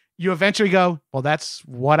like, you eventually go, well, that's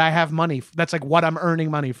what I have money. That's like what I'm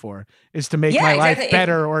earning money for, is to make my life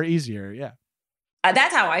better or easier. Yeah.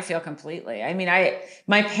 That's how I feel completely. I mean,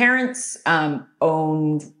 my parents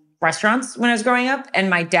owned restaurants when I was growing up, and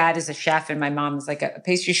my dad is a chef and my mom is like a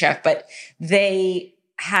pastry chef, but they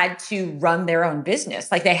had to run their own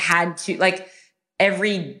business. Like they had to, like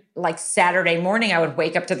every like Saturday morning, I would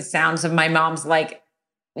wake up to the sounds of my mom's like,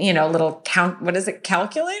 you know, little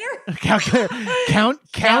calculator?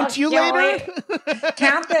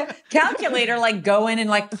 Calculator, like going and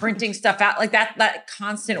like printing stuff out, like that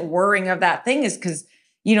constant whirring of that thing is because,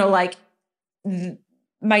 you know, like they're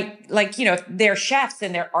chefs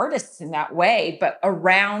and they're artists in that way, but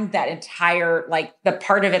around that entire, like the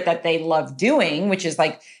part of it that they love doing, which is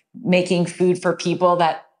like making food for people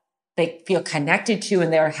that they feel connected to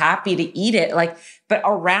and they're happy to eat it. Like, but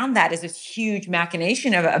around that is this huge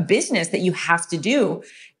machination of a business that you have to do.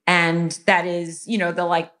 And that is, you know, the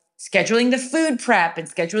like scheduling the food prep and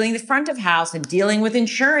scheduling the front of house and dealing with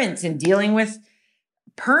insurance and dealing with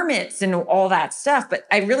permits and all that stuff. But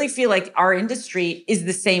I really feel like our industry is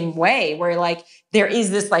the same way, where like there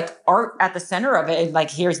is this like art at the center of it. And like,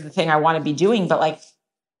 here's the thing I want to be doing. But like,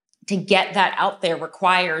 to get that out there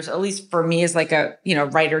requires, at least for me as like a, you know,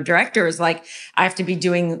 writer director, is like, I have to be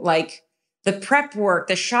doing like the prep work,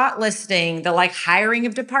 the shot listing, the like hiring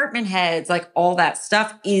of department heads, like all that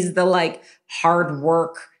stuff is the like hard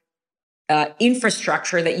work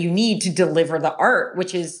infrastructure that you need to deliver the art,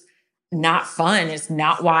 which is not fun. It's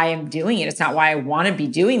not why I'm doing it. It's not why I want to be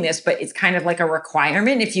doing this, but it's kind of like a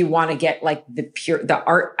requirement if you want to get like the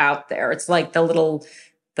art out there. It's like the little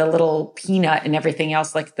peanut and everything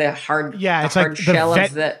else, like the hard, it's like shell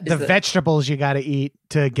of the vegetables you got to eat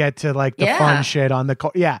to get to like the fun shit on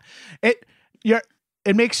the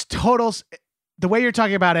it makes total, the way you're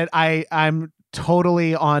talking about it, I'm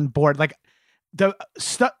totally on board. Like the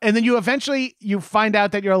stuff, and then you find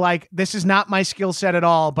out that you're like, this is not my skill set at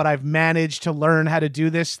all, but I've managed to learn how to do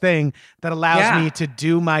this thing that allows me to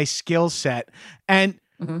do my skill set. And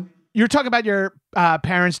you're talking about your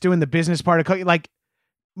parents doing the business part of cooking, like.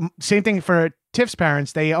 Same thing for Tiff's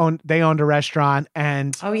parents. They owned a restaurant,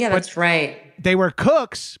 and that's right. They were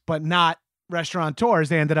cooks, but not restaurateurs.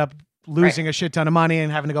 They ended up losing a shit ton of money and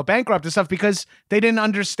having to go bankrupt and stuff because they didn't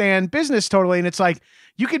understand business totally. And it's like,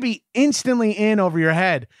 you could be instantly in over your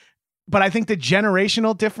head. But I think the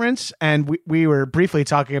generational difference, and we were briefly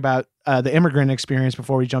talking about the immigrant experience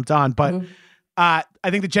before we jumped on, but I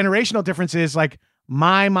think the generational difference is like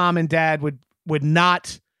my mom and dad would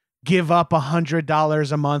not give up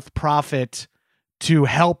 $100 a month profit to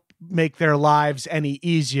help make their lives any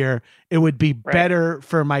easier. It would be better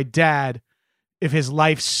for my dad if his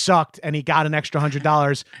life sucked and he got an extra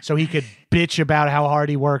 $100 so he could bitch about how hard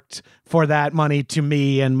he worked for that money to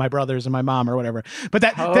me and my brothers and my mom or whatever. But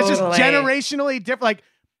that's just generationally different. Like,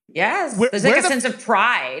 yes, there's like a sense of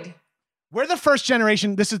pride. We're the first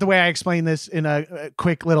generation. This is the way I explain this in a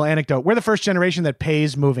quick little anecdote. We're the first generation that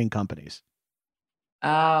pays moving companies.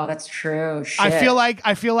 Oh, that's true. Shit. I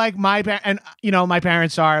feel like my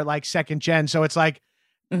parents are like second gen. So it's like,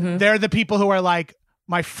 they're the people who are like,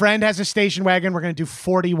 my friend has a station wagon. We're going to do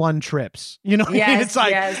 41 trips. You know what I mean? It's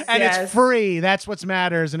like, it's free. That's what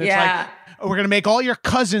matters. And it's like, we're going to make all your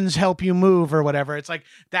cousins help you move or whatever. It's like,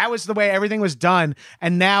 that was the way everything was done.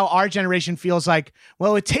 And now our generation feels like,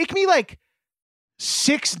 well, it take me like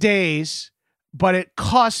 6 days, but it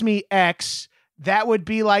cost me X. That would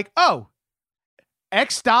be like, oh,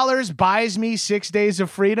 X dollars buys me 6 days of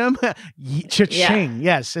freedom. Cha-ching.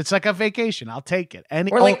 Yes. It's like a vacation. I'll take it.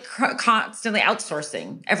 Or like constantly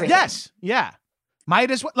outsourcing everything. Yes. Yeah. Might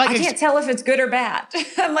as well. Like, I can't tell if it's good or bad.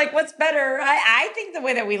 I'm like, what's better? I think the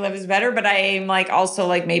way that we live is better, but I'm like, also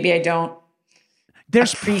like, maybe I don't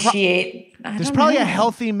appreciate. There's probably a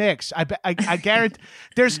healthy mix. I guarantee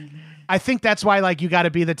I think that's why like you got to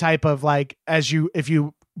be the type of like, if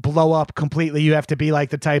you blow up completely, you have to be like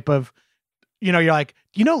the type of, you know, you're like,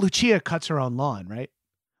 Lucia cuts her own lawn, right?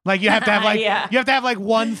 Like you have to have like, you have to have like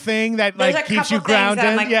one thing that like keeps you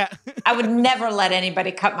grounded. Like, I would never let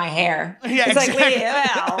anybody cut my hair. Yeah, it's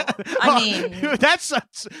exactly. Like, I mean, that's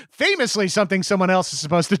famously something someone else is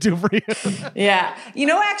supposed to do for you. Yeah. You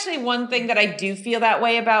know, actually one thing that I do feel that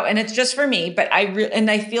way about, and it's just for me, but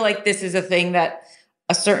I feel like this is a thing that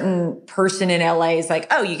a certain person in LA is like,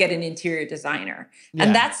 oh, you get an interior designer. Yeah.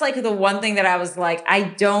 And that's like the one thing that I was like,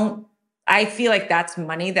 I feel like that's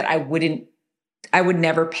money that I would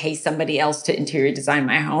never pay somebody else to interior design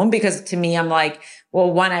my home, because to me, I'm like,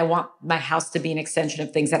 well, one, I want my house to be an extension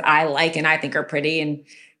of things that I like and I think are pretty. And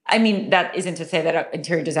I mean, that isn't to say that an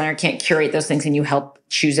interior designer can't curate those things and you help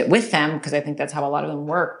choose it with them, because I think that's how a lot of them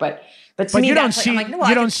work. But to me, you don't that's see like, I'm like, no,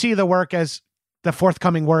 you don't see the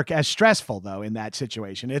forthcoming work as stressful though in that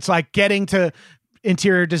situation. It's like getting to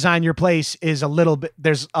interior design your place is a little bit,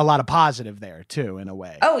 there's a lot of positive there too, in a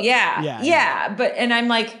way. Oh yeah. But I'm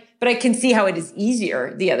like, but I can see how it is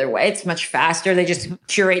easier the other way. It's much faster. They just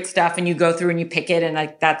curate stuff and you go through and you pick it, and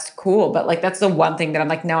like, that's cool. But like, that's the one thing that I'm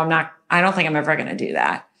like, no, I don't think I'm ever going to do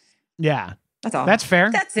that. Yeah. That's all. That's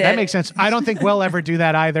fair. That's it. That makes sense. I don't think we'll ever do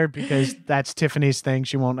that either, because that's Tiffany's thing.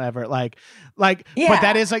 She won't ever but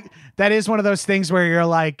that is one of those things where you're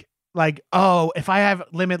like, oh, if I have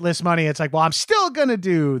limitless money, it's like, well, I'm still going to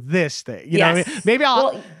do this thing. You know what I mean? Maybe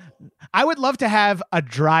I would love to have a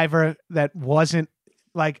driver that wasn't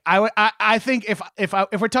like, I think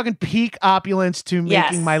if we're talking peak opulence to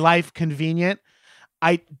making my life convenient,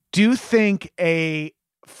 I do think a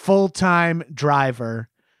full-time driver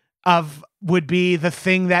would be the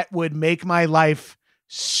thing that would make my life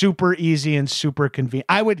super easy and super convenient.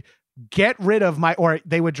 I would get rid of or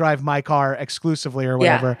they would drive my car exclusively or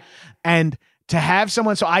whatever. And to have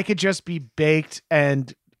someone, so I could just be baked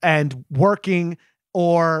and working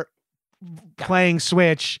or playing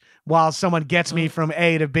Switch while someone gets me from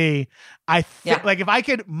A to B. Like if I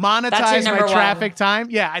could monetize my traffic time,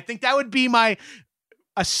 I think that would be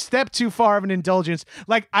a step too far of an indulgence.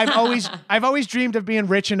 Like I've always dreamed of being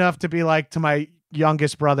rich enough to be like to my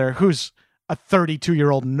youngest brother, who's a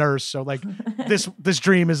 32-year-old nurse. So like this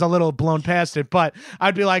dream is a little blown past it, but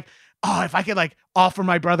I'd be like, oh, if I could like offer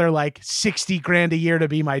my brother like 60 grand a year to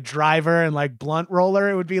be my driver and like blunt roller,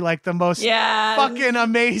 it would be like the most fucking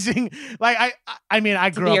amazing. Like I mean, I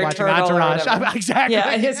grew up watching Entourage. Exactly.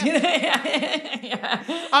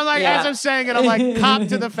 I'm like, as I'm saying it, I'm like, cop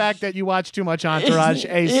to the fact that you watch too much Entourage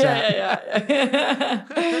ASAP.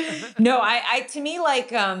 No, I to me,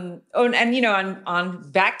 like, and you know,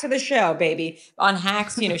 on back to the show, baby, on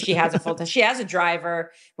Hacks, you know, she has a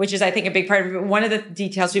driver, which is, I think, a big part of it. One of the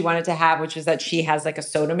details we wanted to have, which is that she has like a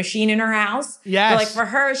soda machine in her house. Yes. But like for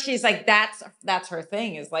her, she's like, that's her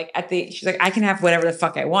thing, is like she's like, I can have whatever the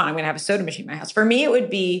fuck I want. I'm going to have a soda machine in my house. For me, it would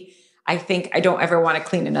be, I think I don't ever want to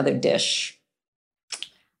clean another dish.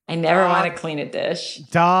 I never want to clean a dish.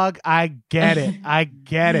 Dog, I get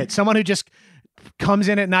it. Someone who just comes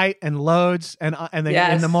in at night and loads and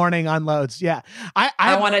then in the morning unloads. Yeah.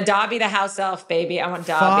 I want a Dobby the house elf, baby. I want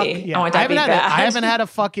Dobby. Yeah. I want Dobby bad. I haven't had a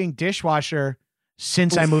fucking dishwasher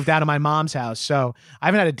since I moved out of my mom's house. So I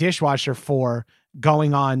haven't had a dishwasher for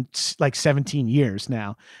going on like 17 years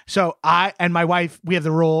now. So I and my wife, we have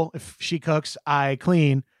the rule, if she cooks, I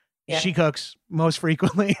clean. Yeah. She cooks most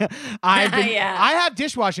frequently. I have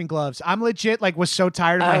dishwashing gloves. I'm legit was so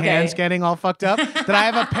tired of my hands getting all fucked up that I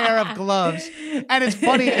have a pair of gloves. And it's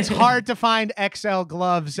funny, it's hard to find XL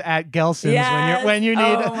gloves at Gelson's when you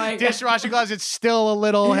need dishwashing gloves. It's still a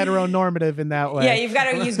little heteronormative in that way. Yeah, you've got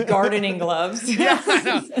to use gardening gloves. I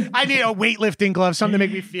know. I need a weightlifting glove, something to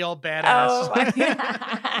make me feel badass.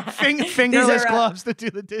 Fingerless gloves to do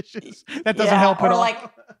the dishes. That doesn't help at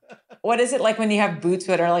all. What is it like when you have boots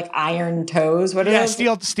that are like iron toes? What are those?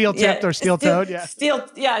 Steel tipped or steel toed.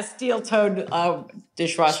 Steel toed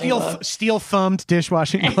dishwashing gloves. Steel thumbed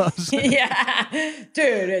dishwashing gloves. Dude,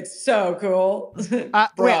 it's so cool.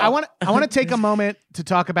 Wait, I want to take a moment to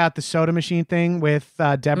talk about the soda machine thing with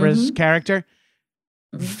Deborah's character.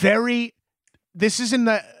 This is in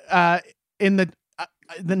the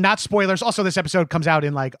not spoilers. Also, this episode comes out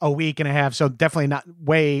in like a week and a half, so definitely not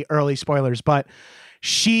way early spoilers, but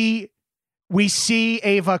we see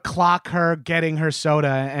Ava clock her getting her soda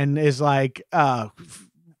and is like,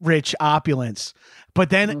 rich opulence. But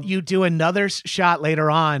then you do another shot later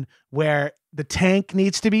on where the tank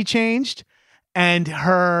needs to be changed and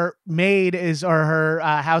her maid her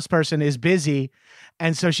house person is busy.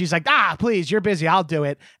 And so she's like, please, you're busy. I'll do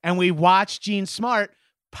it. And we watch Jean Smart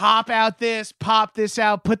pop this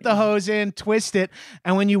out, put the hose in, twist it.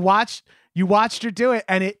 And when you watched her do it,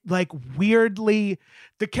 and it like weirdly,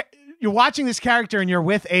 you're watching this character and you're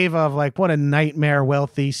with Ava of like, what a nightmare,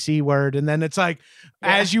 wealthy C word. And then it's like,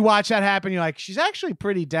 as you watch that happen, you're like, she's actually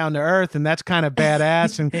pretty down to earth and that's kind of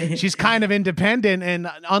badass. And she's kind of independent. And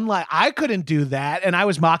unlike, I couldn't do that. And I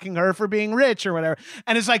was mocking her for being rich or whatever.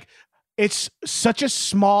 And it's like, it's such a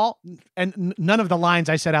small, and none of the lines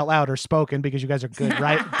I said out loud are spoken because you guys are good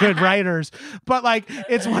writers. But like,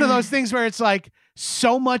 it's one of those things where it's like,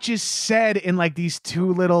 so much is said in like these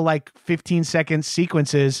two little like 15-second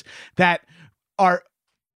sequences that are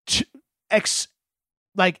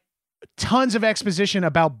like tons of exposition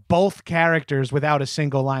about both characters without a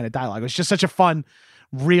single line of dialogue. It was just such a fun,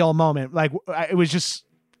 real moment. Like it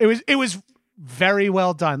was very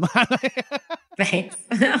well done. Thanks.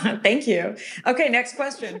 Thank you. Okay, next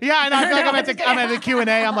question. Yeah, and I feel like I'm at the Q&A.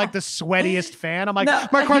 I'm like the sweatiest fan. I'm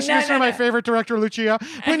like, my question is for my favorite director, Lucia.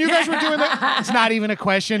 When you guys were doing that, it's not even a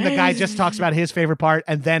question. The guy just talks about his favorite part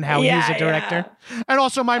and then how he's a director. Yeah. And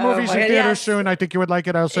also, my movie's in theaters soon. I think you would like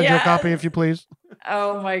it. I'll send you a copy if you please.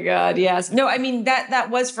 Oh my God. Yes. No, I mean, that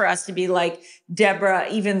was for us to be like, Deborah,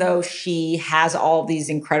 even though she has all these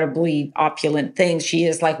incredibly opulent things, she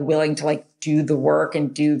is like willing to like do the work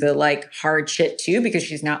and do the like hard shit too, because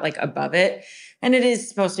she's not like above it. And it is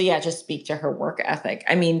supposed to, just speak to her work ethic.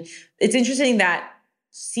 I mean, it's interesting that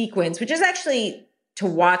sequence, which is actually to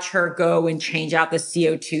watch her go and change out the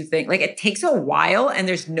CO2 thing. Like it takes a while and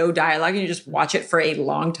there's no dialogue and you just watch it for a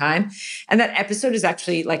long time. And that episode is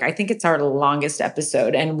actually like, I think it's our longest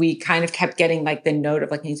episode. And we kind of kept getting like the note of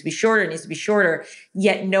like, it needs to be shorter.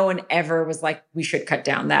 Yet no one ever was like, we should cut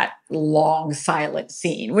down that long silent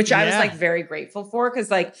scene, which I was like very grateful for. Cause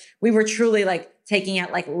like we were truly like taking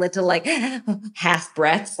out like little like half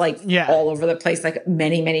breaths, like all over the place, like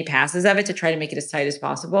many, many passes of it to try to make it as tight as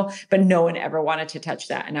possible. But no one ever wanted to touch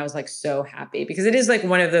that. And I was like so happy because it is like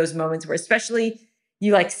one of those moments where especially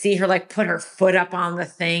you like see her like put her foot up on the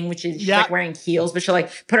thing, which is she's like wearing heels, but she'll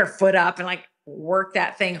like put her foot up and like work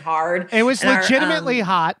that thing hard. It was legitimately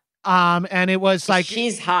hot. And it was like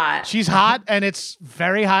she's hot. And it's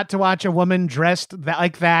very hot to watch a woman dressed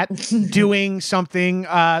like that doing something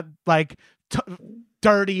like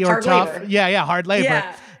dirty or hard tough. Labor. Yeah, hard labor.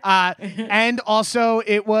 Yeah. And also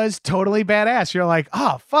it was totally badass. You're like,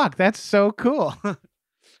 oh fuck, that's so cool.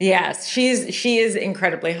 Yes, she is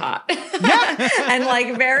incredibly hot. Yeah. And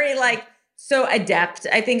like very like so adept.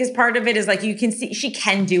 I think as part of it is like you can see she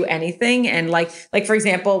can do anything. And like for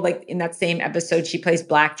example, like in that same episode, she plays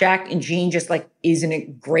blackjack and Jean just like isn't a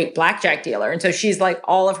great blackjack dealer. And so she's like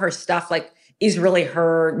all of her stuff like is really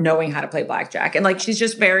her knowing how to play blackjack. And like she's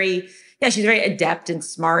just very she's very adept and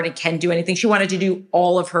smart and can do anything. She wanted to do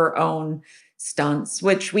all of her own stunts,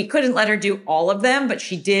 which we couldn't let her do all of them, but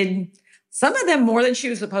she did some of them more than she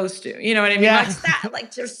was supposed to. You know what I mean? Yeah. Like, stop,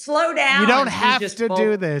 like just slow down. You don't have to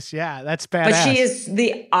do this. Yeah, that's badass. But she is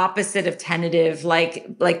the opposite of tentative,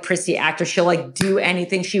 like prissy actor. She'll like do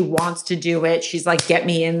anything she wants to do it. She's like, get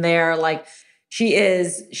me in there. Like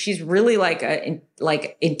she's really like a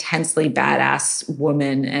intensely badass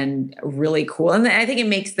woman and really cool. And I think it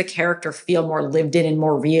makes the character feel more lived in and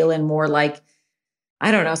more real and more like, I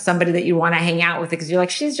don't know, somebody that you want to hang out with because you're like,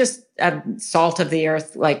 she's just a salt of the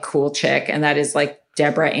earth, like cool chick. And that is like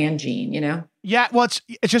Deborah and Jean, you know? Yeah. Well,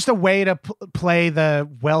 it's just a way to play the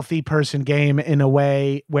wealthy person game in a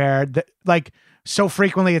way where like so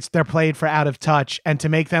frequently they're played for out of touch, and to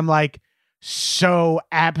make them like so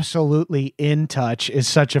absolutely in touch is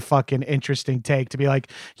such a fucking interesting take. To be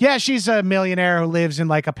like, yeah, she's a millionaire who lives in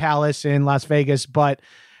like a palace in Las Vegas, but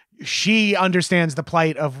she understands the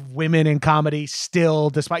plight of women in comedy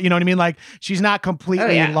still, despite, you know what I mean? Like she's not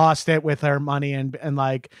completely lost it with her money, and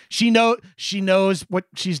like she knows what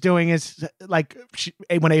she's doing is like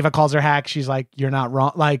when Ava calls her hack, she's like, you're not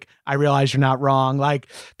wrong. Like, I realize you're not wrong. Like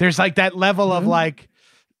there's like that level of like,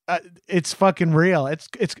 it's fucking real. It's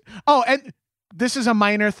and this is a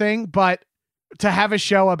minor thing, but to have a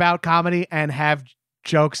show about comedy and have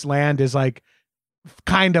jokes land is like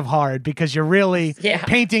kind of hard because you're really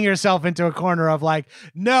painting yourself into a corner of like,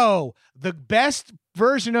 no, the best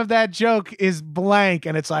version of that joke is blank,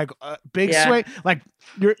 and it's like a big swing, like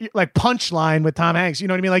you're like Punchline with Tom Hanks, you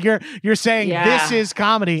know what I mean? Like you're saying this is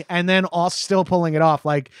comedy and then also still pulling it off.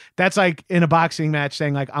 Like that's like in a boxing match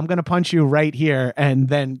saying like, I'm gonna punch you right here and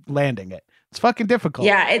then landing it. It's fucking difficult.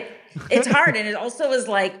 Yeah, it's hard. And it also is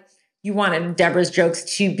like you wanted Deborah's jokes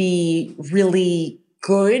to be really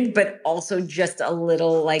good, but also just a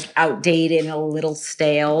little like outdated and a little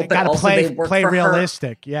stale. But also they work play for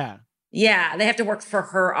realistic. Her. Yeah, they have to work for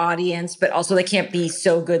her audience, but also they can't be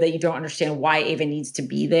so good that you don't understand why Ava needs to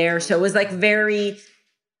be there. So it was like very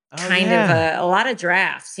kind of a lot of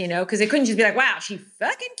drafts, you know, because it couldn't just be like, wow, she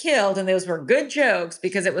fucking killed and those were good jokes,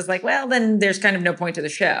 because it was like, well, then there's kind of no point to the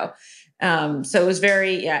show. So it was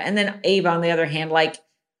very, and then Ava, on the other hand, like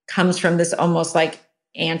comes from this almost like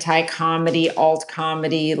anti-comedy, alt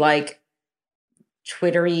comedy, like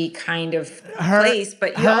Twittery kind of place,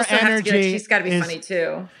 but you also have to be like, she's got to be funny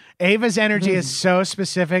too. Ava's energy is so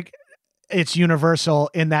specific, it's universal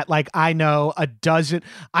in that, like, I know a dozen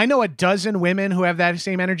women who have that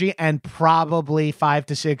same energy, and probably 5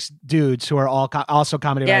 to 6 dudes who are all also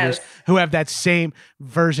comedy writers who have that same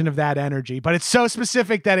version of that energy. But it's so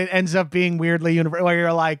specific that it ends up being weirdly universal, where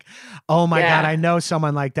you're like, oh my God, I know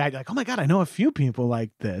someone like that. You're like, oh my God, I know a few people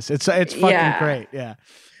like this. It's fucking great. Yeah.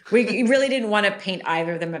 We really didn't want to paint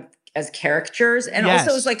either of them as caricatures. And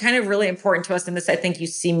also it's like kind of really important to us in this. I think you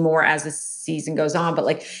see more as the season goes on, but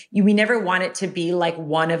like we never want it to be like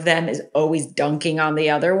one of them is always dunking on the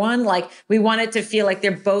other one. Like we want it to feel like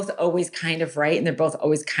they're both always kind of right and they're both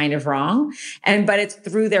always kind of wrong. But it's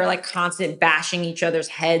through their like constant bashing each other's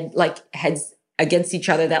heads against each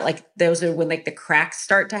other that like those are when like the cracks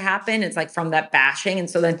start to happen. It's like from that bashing. And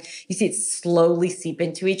so then you see it slowly seep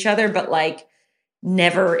into each other, but like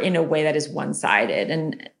never in a way that is one-sided.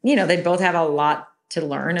 And, they both have a lot to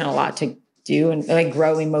learn and a lot to do and like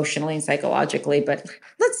grow emotionally and psychologically, but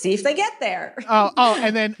let's see if they get there.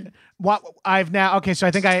 And then what I've now, okay. So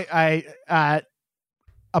I think I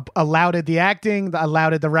allowed the acting,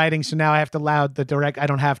 allowed the writing. So now I have to allow the direct. I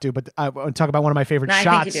don't have to, but I want to talk about one of my favorite shots.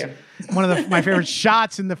 I think you do. One of my favorite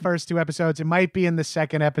shots in the first 2 episodes. It might be in the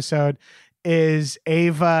second episode, is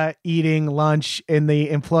Ava eating lunch in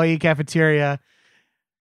the employee cafeteria.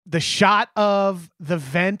 The shot of the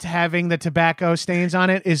vent having the tobacco stains on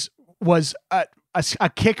it was a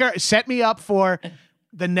kicker. Set me up for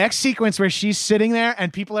the next sequence where she's sitting there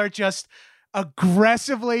and people are just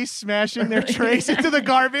aggressively smashing their trays into the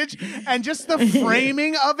garbage, and just the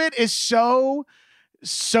framing of it is so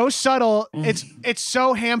subtle. It's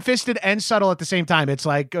so ham-fisted and subtle at the same time. It's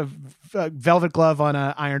like a velvet glove on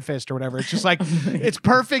an iron fist or whatever. It's just like it's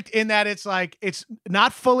perfect in that it's like it's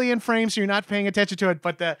not fully in frame, so you're not paying attention to it,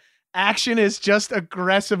 but the action is just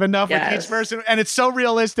aggressive enough with each person, and it's so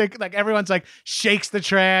realistic. Like everyone's like shakes the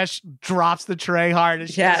trash, drops the tray hard, and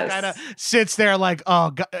she just kind of sits there like, oh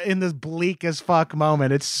God, in this bleak as fuck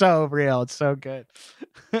moment. It's so real. It's so good.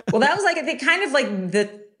 Well, that was like I think kind of like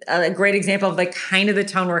a great example of like kind of the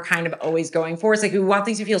tone we're kind of always going for. It's like we want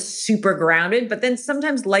things to feel super grounded, but then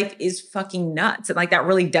sometimes life is fucking nuts. And like that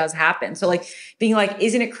really does happen. So like being like,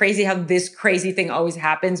 isn't it crazy how this crazy thing always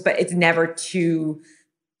happens, but it's never too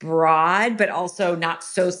broad, but also not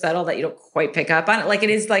so subtle that you don't quite pick up on it. Like it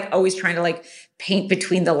is like always trying to like paint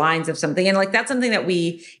between the lines of something. And like that's something that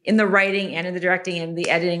we in the writing and in the directing and the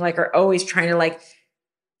editing like are always trying to like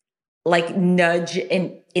nudge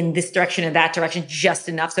in this direction and that direction just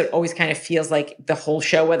enough so it always kind of feels like the whole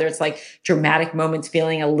show, whether it's like dramatic moments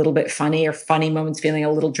feeling a little bit funny or funny moments feeling a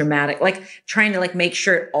little dramatic, like trying to like make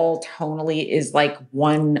sure it all tonally is like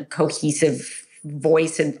one cohesive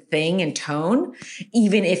voice and thing and tone,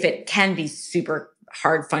 even if it can be super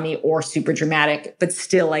hard funny or super dramatic, but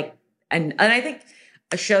still like and I think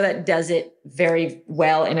a show that does it very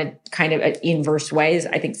well in a kind of an inverse way is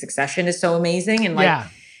I think Succession is so amazing. And like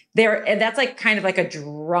that's like kind of like a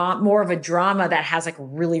more of a drama that has like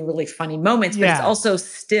really, really funny moments, but it's also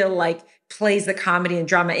still like plays the comedy and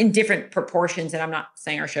drama in different proportions. And I'm not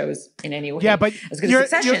saying our shows in any way. Yeah, but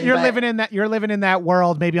you're living in that. You're living in that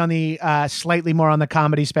world, maybe on the slightly more on the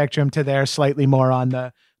comedy spectrum to their slightly more on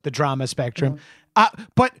the drama spectrum.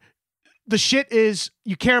 But the shit is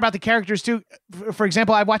you care about the characters too. For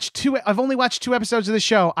example, I've only watched 2 episodes of the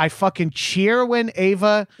show. I fucking cheer when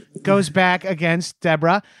Ava goes back against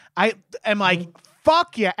Deborah. I am like,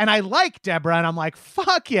 fuck yeah. And I like Deborah and I'm like,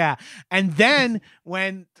 fuck yeah. And then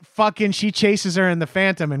when fucking she chases her in the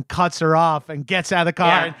Phantom and cuts her off and gets out of the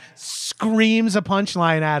car and screams a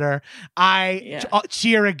punchline at her, I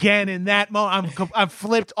cheer again in that moment. I'm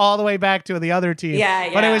flipped all the way back to the other team.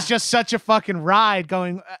 But it was just such a fucking ride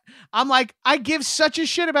going. I'm like, I give such a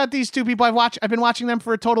shit about these 2 people I've been watching them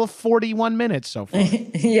for a total of 41 minutes so far.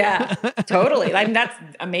 Totally. I mean, that's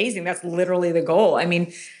amazing. That's literally the goal. I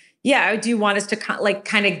mean, I do want us to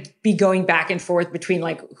kind of be going back and forth between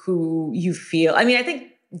like who you feel. I mean, I think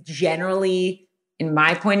generally in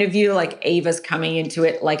my point of view, like Ava's coming into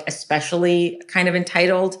it, like especially kind of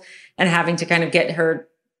entitled and having to kind of get her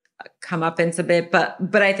comeuppance a bit.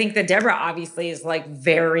 But I think that Deborah obviously is like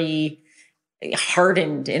very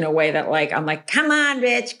hardened in a way that like, I'm like, come on,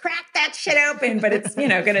 bitch, crack that shit open. But it's, going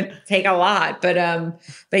to take a lot. But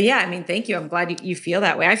yeah, I mean, thank you. I'm glad you feel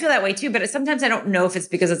that way. I feel that way too. But sometimes I don't know if it's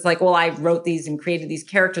because it's like, well, I wrote these and created these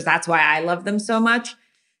characters. That's why I love them so much.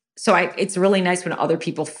 So it's really nice when other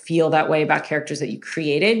people feel that way about characters that you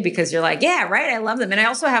created because you're like, yeah, right. I love them. And I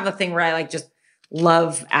also have a thing where I like just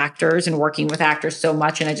love actors and working with actors so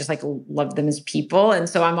much. And I just like love them as people. And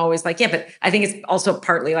so I'm always like, yeah, but I think it's also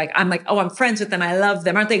partly like, I'm like, oh, I'm friends with them. I love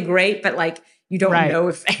them. Aren't they great? But like, you don't Right. know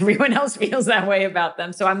if everyone else feels that way about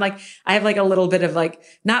them. So I'm like, I have like a little bit of like,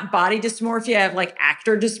 not body dysmorphia, I have like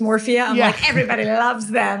actor dysmorphia. I'm Yeah. like, everybody loves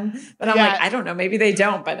them. But I'm Yeah. like, I don't know, maybe they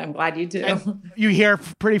don't, but I'm glad you do. And you hear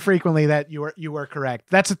pretty frequently that you were correct.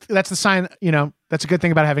 That's the sign, that's a good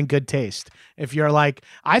thing about having good taste. If you're like,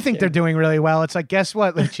 I think they're doing really well, it's like, guess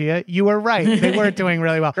what, Lucia? You were right. They were doing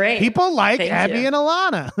really well. Great. People like Thank Abby you. and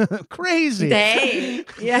Alana. Crazy.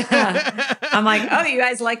 Yeah. I'm like, oh, you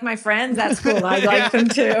guys like my friends? That's cool. I like them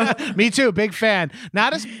too. Me too. Big fan.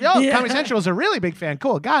 Not as, Comedy Central is a really big fan.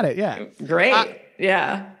 Cool. Got it. Yeah. Great.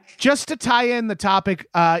 Yeah. Just to tie in the topic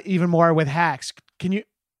even more with hacks, can you,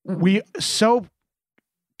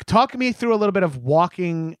 talk me through a little bit of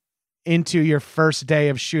walking into your first day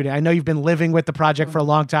of shooting. I know you've been living with the project for a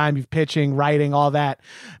long time. You've pitching, writing, all that.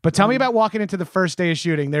 But tell me about walking into the first day of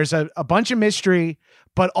shooting. There's a bunch of mystery,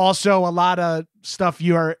 but also a lot of stuff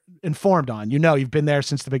you are informed on. You've been there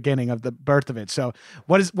since the beginning of the birth of it. So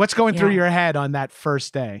what's going through your head on that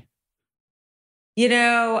first day?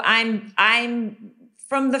 I'm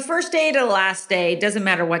from the first day to the last day, doesn't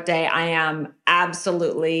matter what day, I am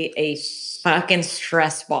absolutely a fucking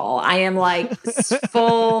stress ball. I am like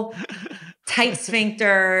full tight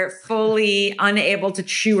sphincter, fully unable to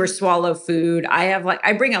chew or swallow food.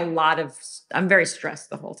 I bring a lot of, I'm very stressed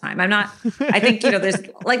the whole time. I think, there's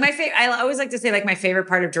like I always like to say like my favorite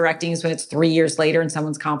part of directing is when it's 3 years later and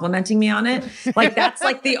someone's complimenting me on it. Like that's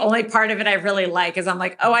like the only part of it I really like is I'm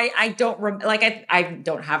like, oh, I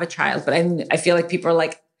don't have a child, but I feel like people are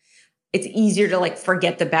like, it's easier to like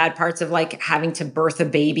forget the bad parts of like having to birth a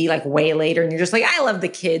baby like way later. And you're just like, I love the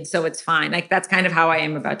kid, so it's fine. Like that's kind of how I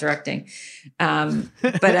am about directing. But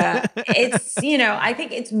it's, I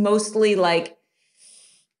think it's mostly like,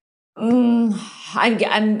 I'm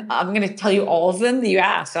going to tell you all of them that you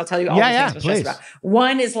asked. I'll tell you all the things I'm stressed about.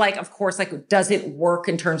 One is like, of course, like, does it work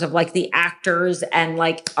in terms of like the actors and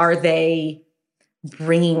like, are they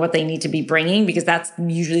bringing what they need to be bringing? Because that's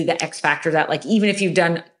usually the X factor that like, even if you've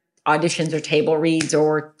done auditions or table reads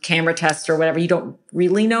or camera tests or whatever, you don't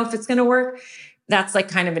really know if it's going to work. That's like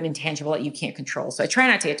kind of an intangible that you can't control. So I try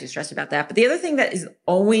not to get too stressed about that. But the other thing that is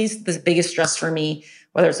always the biggest stress for me,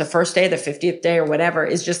 whether it's the first day, the 50th day or whatever,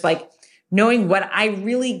 is just like knowing what I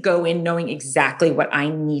really go in, knowing exactly what I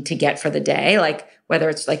need to get for the day. Like whether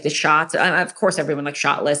it's like the shots, of course, everyone like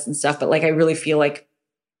shot lists and stuff, but like, I really feel like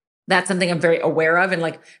that's something I'm very aware of. And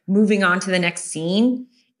like moving on to the next scene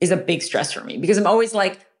is a big stress for me because I'm always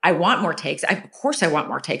like, I want more takes. Of course I want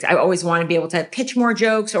more takes. I always want to be able to pitch more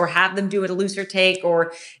jokes or have them do it a looser take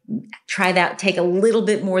or try that take a little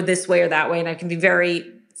bit more this way or that way. And I can be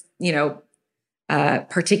very,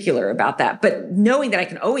 particular about that. But knowing that I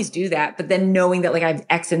can always do that, but then knowing that like I have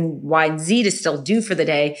X and Y and Z to still do for the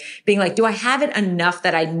day, being like, do I have it enough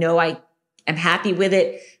that I know I am happy with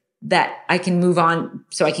it, that I can move on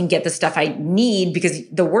so I can get the stuff I need? Because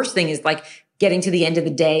the worst thing is like getting to the end of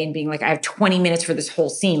the day and being like, I have 20 minutes for this whole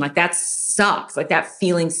scene. Like that sucks. Like that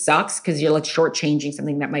feeling sucks because you're like shortchanging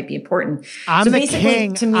something that might be important. I'm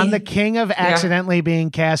the king of accidentally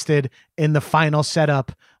being casted in the final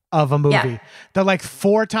setup of a movie. Yeah. The like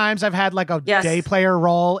 4 times I've had like a day player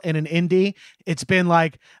role in an indie, it's been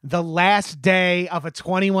like the last day of a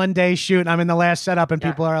 21-day shoot and I'm in the last setup and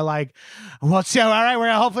people are like, well, so all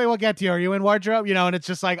right, hopefully we'll get to you. Are you in wardrobe? And it's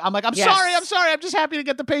just like, I'm like, I'm sorry. I'm just happy to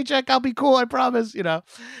get the paycheck. I'll be cool. I promise,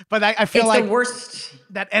 But I feel like the worst.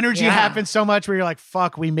 That energy happens so much where you're like,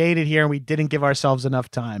 fuck, we made it here and we didn't give ourselves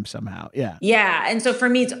enough time somehow. Yeah. Yeah. And so for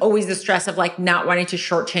me, it's always the stress of like not wanting to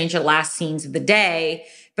shortchange the last scenes of the day,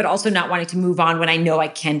 but also not wanting to move on when I know I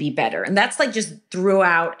can be better. And that's like just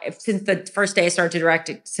throughout, since the first day I started to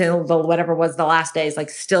direct till the whatever was the last day is like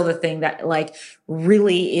still the thing that like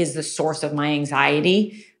really is the source of my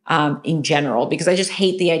anxiety in general, because I just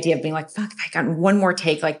hate the idea of being like, fuck, if I gotten one more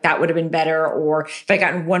take, like that would have been better. Or if I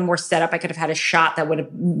gotten one more setup, I could have had a shot that would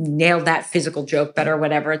have nailed that physical joke better or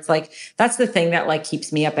whatever. It's like, that's the thing that like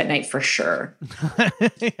keeps me up at night for sure.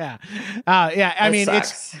 I mean,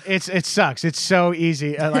 sucks. it sucks. It's so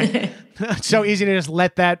easy. It's so easy to just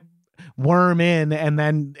let that worm in and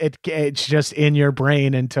then it's just in your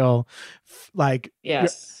brain until like,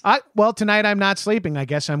 well, tonight I'm not sleeping. I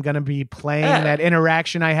guess I'm going to be playing that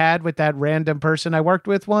interaction I had with that random person I worked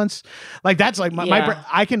with once. Like that's like my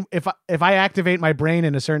I can, if I activate my brain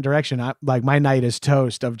in a certain direction, like my night is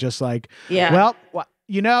toast of just like, well,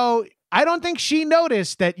 I don't think she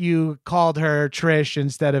noticed that you called her Trish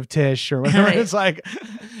instead of Tish or whatever. It's like,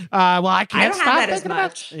 well, I can't I don't stop have that as thinking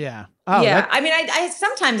much. Yeah. Oh, yeah. I mean, I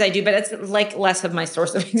sometimes I do, but it's like less of my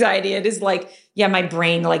source of anxiety. It is like, my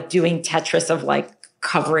brain like doing Tetris of like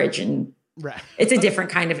coverage and Right. It's a different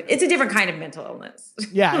kind of mental illness.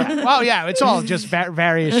 Yeah. Well, yeah. It's all just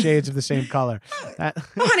various shades of the same color. Well,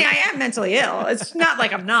 honey, I am mentally ill. It's not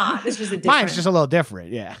like I'm not. It's just a different. Mine's just a little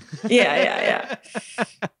different. Yeah. Yeah.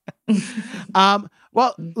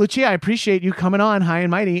 Well, Lucia, I appreciate you coming on High and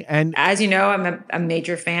Mighty. And as you know, I'm a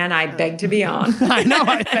major fan. I beg to be on. I know.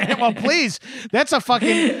 Well, please. That's a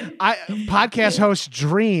fucking podcast host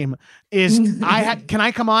dream. Can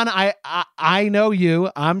I come on? I know you.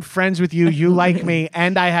 I'm friends with you. You like me,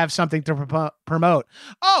 and I have something to promote.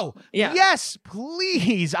 Oh, yeah. Yes,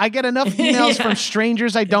 please. I get enough emails from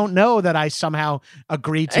strangers I don't know that I somehow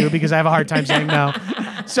agree to because I have a hard time saying no.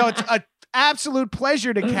 So it's a absolute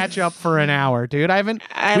pleasure to catch up for an hour, dude. I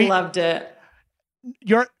loved it.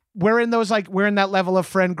 We're in that level of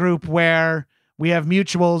friend group where we have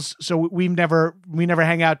mutuals, so we never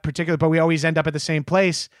hang out particularly, but we always end up at the same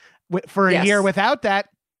place. For a year without that,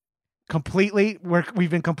 we've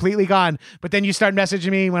been completely gone. But then you start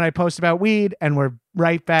messaging me when I post about weed, and we're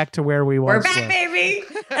right back to where we were. We're back, baby.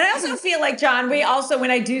 And I also feel like, John, when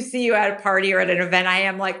I do see you at a party or at an event, I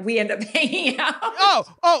am like, we end up hanging out.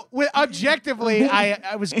 Objectively,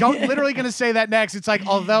 I was literally going to say that next. It's like,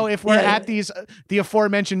 although if we're at the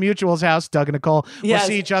aforementioned mutual's house, Doug and Nicole, we'll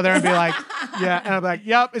see each other and be like, yeah. And I'm like,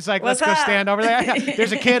 yep. It's like, let's go stand over there.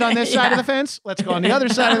 There's a kid on this side of the fence. Let's go on the other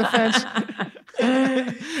side of the fence.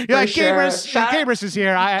 You're like, Gabrus is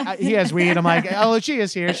here. He has weed. I'm like, oh, she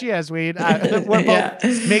is here. She has weed. We're both.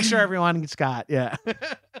 Make sure everyone's got. Yeah.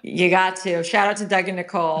 You got to. Shout out to Doug and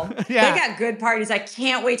Nicole. Yeah. They got good parties. I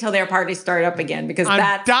can't wait till their parties start up again because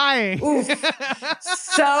I'm dying. Oof,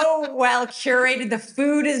 so well curated. The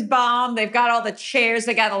food is bomb. They've got all the chairs.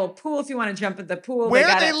 They got a little pool if you want to jump in the pool.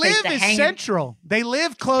 Where they live is central. They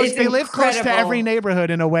live close. They live close to every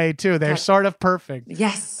neighborhood in a way too. They're sort of perfect.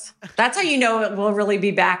 Yes. That's how you know it will really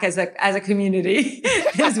be back as a community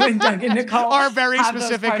is when Doug and Nicole our very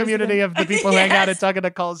specific community of the people who hang out at Doug and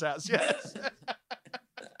Nicole's house. Yes.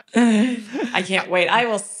 I can't wait. I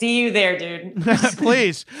will see you there, dude.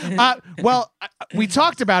 Please. Well, we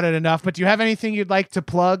talked about it enough, but do you have anything you'd like to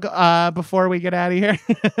plug before we get out of here?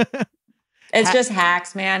 It's just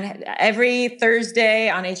Hacks, man. Every Thursday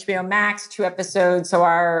on HBO Max, 2 episodes. So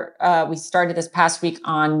we started this past week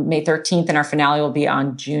on May 13th, and our finale will be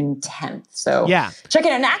on June 10th. So check it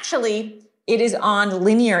out. And actually, it is on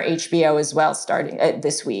linear HBO as well, starting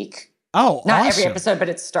this week. Oh, not awesome. Every episode, but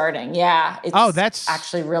it's starting. Yeah. That's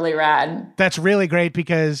actually really rad. That's really great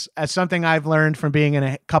because something I've learned from being in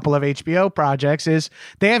a couple of HBO projects is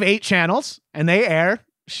they have 8 channels and they air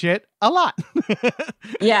shit a lot. I'm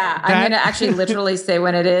going to actually literally say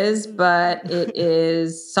when it is, but it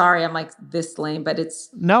is, sorry, I'm like this lame, but it's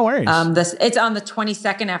no worries. It's on the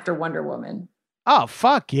 22nd after Wonder Woman. Oh,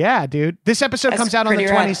 fuck yeah, dude. This episode comes out on the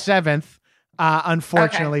 27th.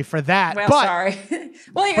 Unfortunately for that. Well, sorry.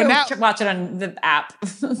 Well, you can watch it on the app.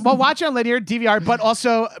 Well, watch it on linear DVR, but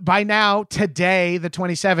also by now, today, the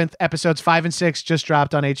 27th, episodes 5 and 6 just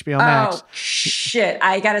dropped on HBO Max. Oh, shit.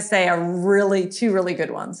 I got to say, two really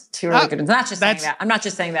good ones. Two really good ones. Not just saying that. I'm not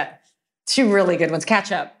just saying that. 2 really good ones.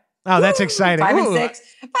 Catch up. Oh, that's exciting. 5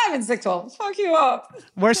 and 6 will fuck you up.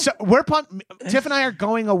 We're pumped. Tiff and I are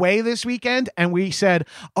going away this weekend, and we said,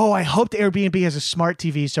 oh, I hope the Airbnb has a smart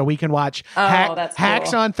TV so we can watch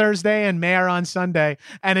Hacks on Thursday and Mayor on Sunday.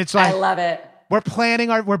 And it's like, I love it. We're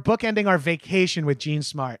bookending our vacation with Gene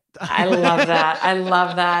Smart. I love that. I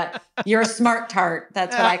love that. You're a smart tart.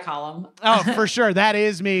 That's what I call them. Oh, for sure. That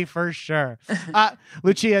is me, for sure.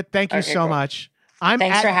 Lucia, thank you so much.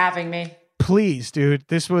 Thanks for having me. Please, dude.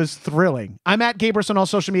 This was thrilling. I'm at Gabrus on all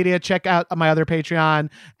social media. Check out my other Patreon,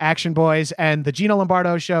 Action Boys, and the Gino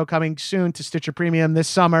Lombardo Show coming soon to Stitcher Premium this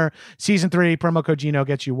summer. Season 3, promo code Gino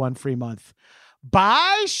gets you 1 free month.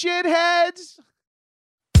 Bye, shitheads.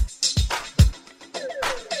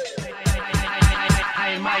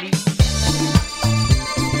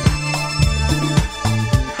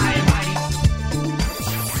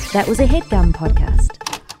 That was a HeadGum podcast.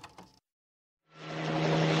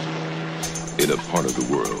 In a part of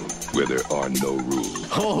the world where there are no rules.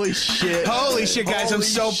 Holy shit, guys. I'm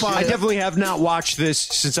so pumped. I definitely have not watched this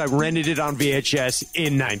since I rented it on VHS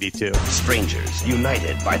in 92. Strangers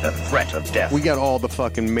united by the threat of death. We got all the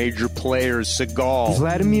fucking major players. Seagal.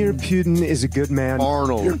 Vladimir Putin is a good man.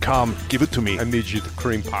 Arnold. Here, come. Give it to me. I need you to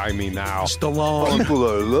cream pie me now. Stallone. People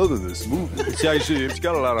are loving this movie. It's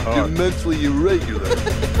got a lot of heart. You're mentally irregular.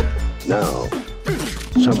 Now,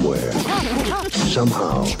 Somewhere,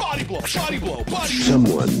 somehow,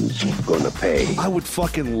 someone's gonna pay. I would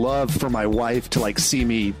fucking love for my wife to like see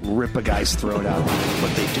me rip a guy's throat out.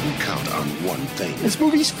 But they didn't count on one thing. This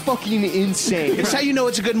movie's fucking insane. It's how you know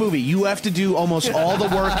it's a good movie. You have to do almost all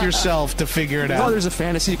the work yourself to figure it Oh, out. there's a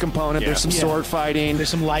fantasy component. There's some sword fighting. There's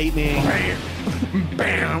some lightning.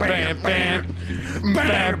 Bam, bam, bam.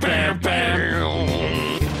 Bam, bam,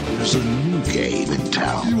 bam. There's a new game in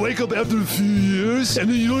town. You wake up after a few years, and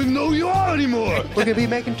then you don't even know who you are anymore. We're gonna be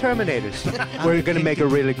making Terminators. We're gonna make a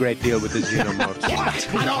really great deal with the Xenomorphs.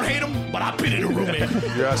 What? I don't hate them, but I've been in a room in.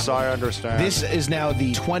 Yes, I understand. This is now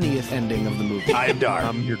the 20th ending of the movie. I am dark.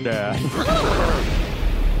 I'm your dad.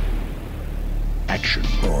 Action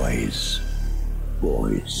boys.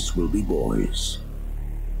 Boys will be boys.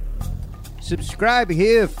 Subscribe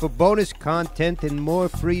here for bonus content and more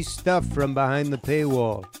free stuff from behind the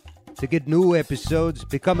paywall. To get new episodes,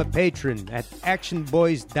 become a patron at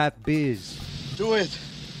actionboys.biz. Do it.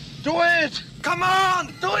 Do it. Come on.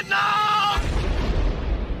 Do it now.